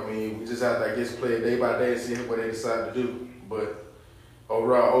said, I mean, we just have to, I guess, play it day by day and see what they decide to do. But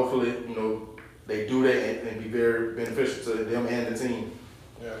overall, hopefully, you know, they do that and be very beneficial to them and the team.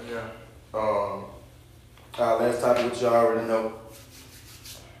 Yeah. Our last topic, which y'all already know.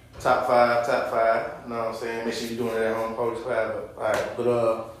 Top five. You know what I'm saying? Make sure you're doing it at home, Polish five. Alright,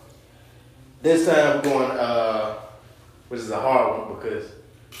 but this time we're going, which is a hard one because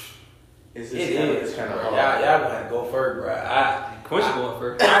it's kind of hard. Y'all gonna go first, bro. Of course you're going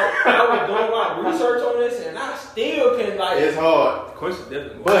first. I was doing my research on this, and I still can like. It's hard. Of course you're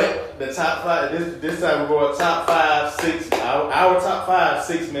definitely going But the top five, this time we're going top 5, 6, our top 5,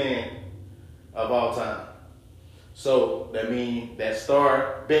 6 man of all time. So that means that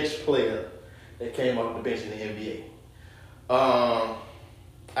star bench player that came off the bench in the NBA. I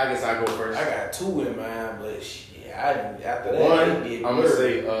guess I'll go first. I got 2 in mind, but shit, after that, One, I'm gonna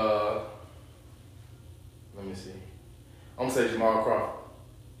say, let me see. I'm gonna say Jamal Crawford.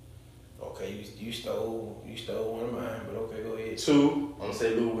 Okay, you stole one of mine, but okay, go ahead. 2, I'm gonna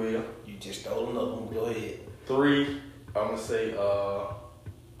say Lou Will. You just stole another one. Go ahead. 3, I'm gonna say,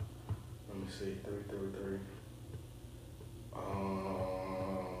 let me see, 3.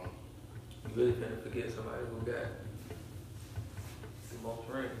 You really finna forget somebody who got the most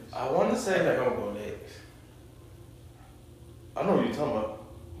rings. I want to I say, think I'm gonna go next. I know what you're talking about,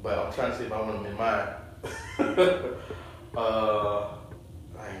 but I'm trying to see if I want them in mind. I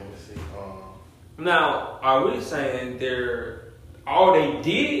ain't gonna see. Now, are we saying all they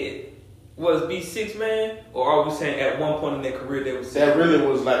did was be 6 man, or are we saying at one point in their career they was 6 That really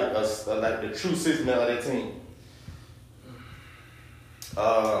was like like the true 6 man of that team.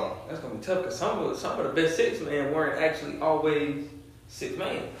 That's gonna be tough because some of the best 6 man weren't actually always 6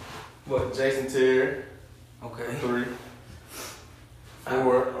 man. But Jason Terry, okay, 3, 4. I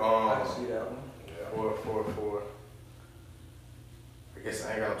can see that one. Yeah, 4. I guess I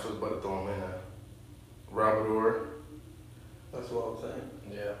ain't got no choice but to throw him in there. Robert Orr. That's what I'm saying.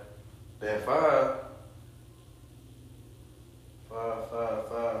 Yeah. Then 5.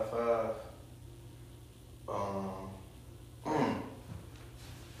 5.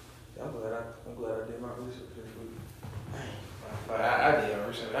 I'm glad I did my research this week. I did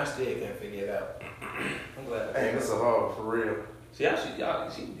research. I still can't figure it out. I'm glad. Hey, this is hard for real. See,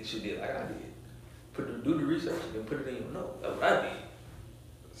 you should did like I did. Do the research and then put it in your notes. That's what I did.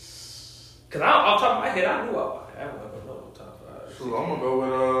 Cause off the top of my head, I knew I wasn't gonna know the top 5. So I'm gonna go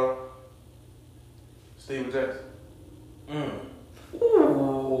with Steven Jackson.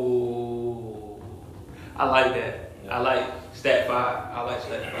 Ooh, I like that. I like stat 5. I like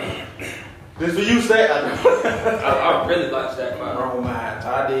stat 5. This for you, Stat. I really like stat 5. Wrong mind.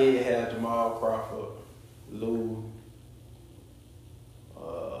 I did have Jamal Crawford, Lou,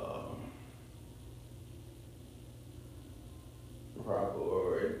 probably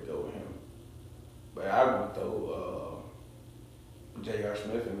already go with him. But I would throw J.R.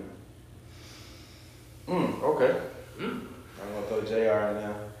 Smith in there. Okay. I'm gonna throw J.R. in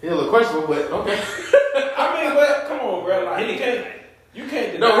there. He a little questionable, but okay. I mean, but come on, bro. Like you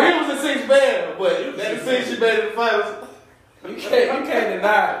can't deny. No, he was a 6 man, but that 6 you made in the finals. You can't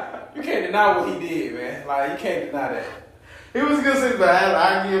deny what he did, man. Like you can't deny that. He was a good 6 man.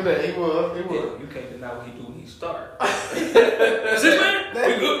 I give him that. He was. You can't deny what he do when he start. 6 man, we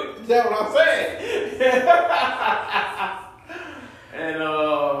good. That's what I'm saying. And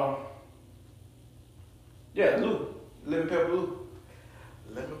yeah, Lou, lemon pepper Lou.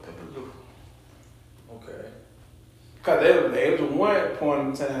 Okay. Cause there was one point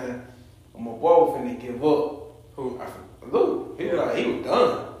in time when my boy was finna give up. Who? Lou. He was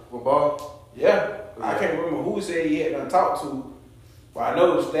done. With ball? Yeah. I can't remember who said he had done talked to, but I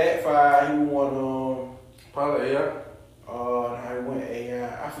know it was Stat 5. He won Probably, yeah. he went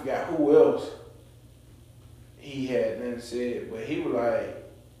AI. I forgot who else he had then said, but he was like,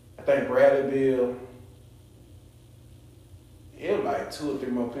 I think Bradley Bill. It was like 2 or 3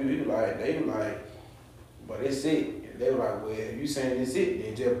 more people. They were like, but it's it. And they were like, well, if you saying it's it,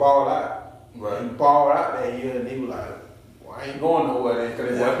 then just ball out. Right. He balled out that year, and he was like, well, I ain't going nowhere then,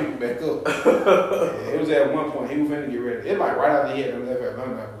 because they want people back up. Yeah, it was at one point, he was finna get ready. It like right after he had left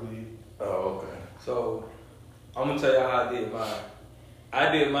Atlanta, I believe. Oh, okay. So I'm gonna tell you how I did mine. I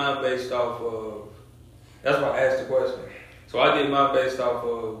did mine based off of. That's why I asked the question. So I did mine based off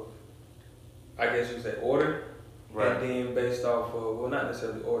of, I guess you say order, Right. and then based off of, well, not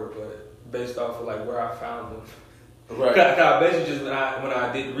necessarily order, but based off of like where I found them. Right. Cause I basically just when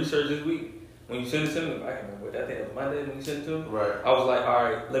I did the research this week, when you sent it to me, I can't remember. I think it was Monday when you sent it to me. Right. I was like, all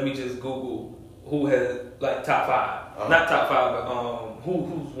right, let me just Google who has like top 5, not top 5, but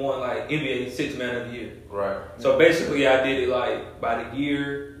who's won like NBA 6th Man of the Year. Right. So basically, I did it like by the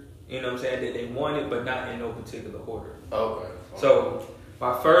year, you know what I'm saying, that they won it, but not in no particular order. Okay. So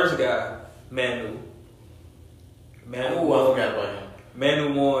my first guy, Manu. I forgot about him.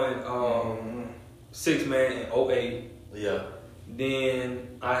 Manu won 6th Man in 08. Yeah.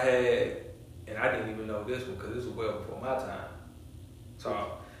 Then I had, and I didn't even know this one because this was well before my time.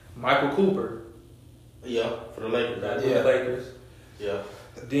 So Michael Cooper. Yeah, for the Lakers. For the Lakers. Yeah.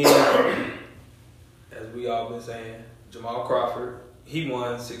 Then, as we all been saying, Jamal Crawford. He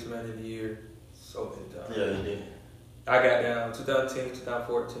won 6th Man of the Year so many times. Yeah, he did. I got down 2010,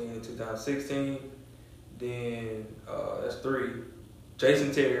 2014, and 2016. Then that's 3.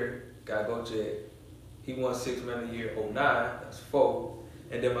 Jason Terry, gotta go Jet. He won 6th Man of the Year 09. That's 4.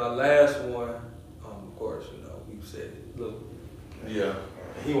 And then my last one, of course, you know, we've said it, Luke. Yeah.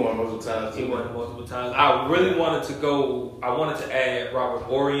 He won multiple times. He won multiple times. I really wanted to go. I wanted to add Robert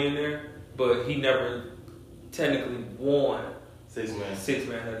Horry in there, but he never technically won 6 Man. 6th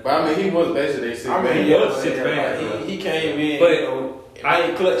Man of the Year. But I mean, he was basically 6 Man. He was 6th Man. Like, he came in, but you know, I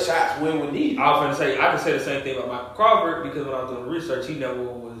ain't clutch shots when we need. I was going to say, I can say the same thing about Michael Crawford because when I was doing research, he never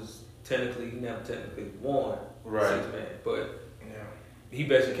technically won Right. 6th Man. But he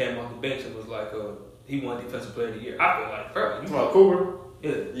basically came off the bench and was like, he won Defensive Player of the Year. I feel like, bro. You want Cooper?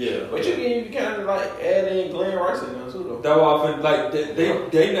 Yeah. Yeah. But you can kind of like add in Glenn Rice in there too, though. That was often, like,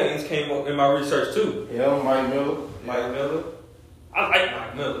 they names came up in my research too. Yeah, Mike Miller. Mike Miller. I like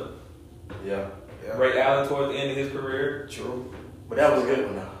Mike Miller. Yeah. Ray Allen towards the end of his career. True. But that was a good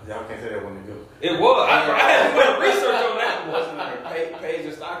one, though. Y'all can't say that wasn't good. It was. I had to do research on that one. Wasn't like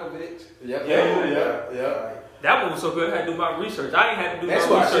Paige Stokovich. Yeah. That one was so good, I had to do my research. I ain't had to do That's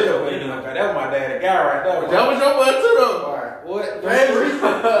my why I research should have on went. anything. That was my daddy guy right there. That was your one, too, though. Right. What? Man.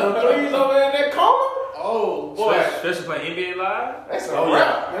 Threes over there in that corner? Oh, boy. Especially playing NBA Live. That's a Oh,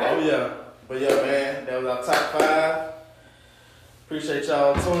 wrap, yeah. man. Oh, yeah. But, yeah, man, that was our top 5. Appreciate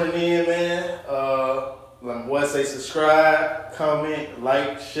y'all tuning in, man. Like my boy say, subscribe, comment,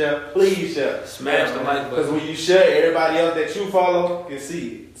 like, share. Please share. Smash the like Because button. when you share, everybody else that you follow can see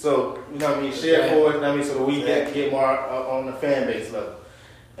it. So, you know what I mean? Share for us, you know what I mean? So that we can get more on the fan base level.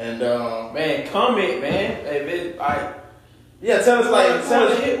 And, Man, comment, man. Hey, yeah, tell us,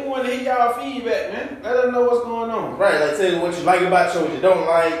 we want to hear y'all feedback, man. Let us know what's going on. right, like, tell you what you like about shows, you don't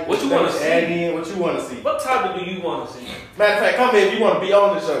like. What you wanna see. Add in what you want to see. What topic do you want to see? Matter of fact, comment if you want to be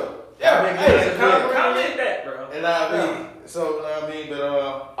on the show. Yeah, Hey, Comment that, bro. And I mean, so I mean, but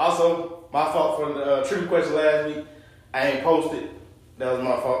also my fault for the trivia question last week. I ain't posted. That was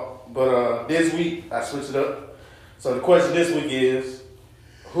my fault. But this week I switched it up. So the question this week is,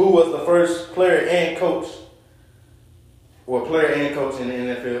 who was the first player and coach, or player and coach in the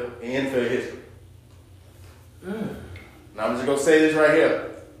NFL history? Now I'm just gonna say this right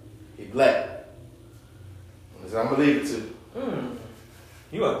here. He black. I'm gonna leave it to.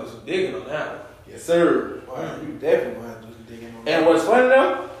 You want to do some digging on that one. Yes, sir. Wow, you definitely want to do some digging on that. And what's funny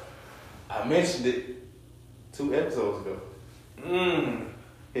though, I mentioned it 2 episodes ago.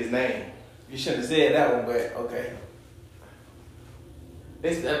 His name. You shouldn't have said that one, but okay.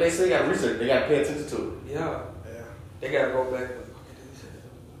 They say they got to research. They got to pay attention to it. Yeah. They got to go back.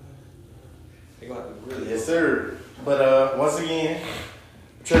 They going to have to really. Yes, sir. But once again,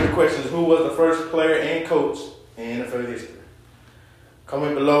 the trivia question is, who was the first player and coach in NFL history?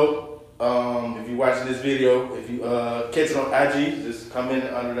 Comment below. If you're watching this video, if you catch it on IG, just comment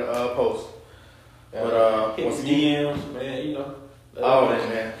under the post. But Hit once the again, DMs, man, you know. all that,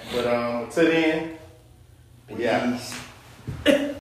 man. But until then, yeah. Peace.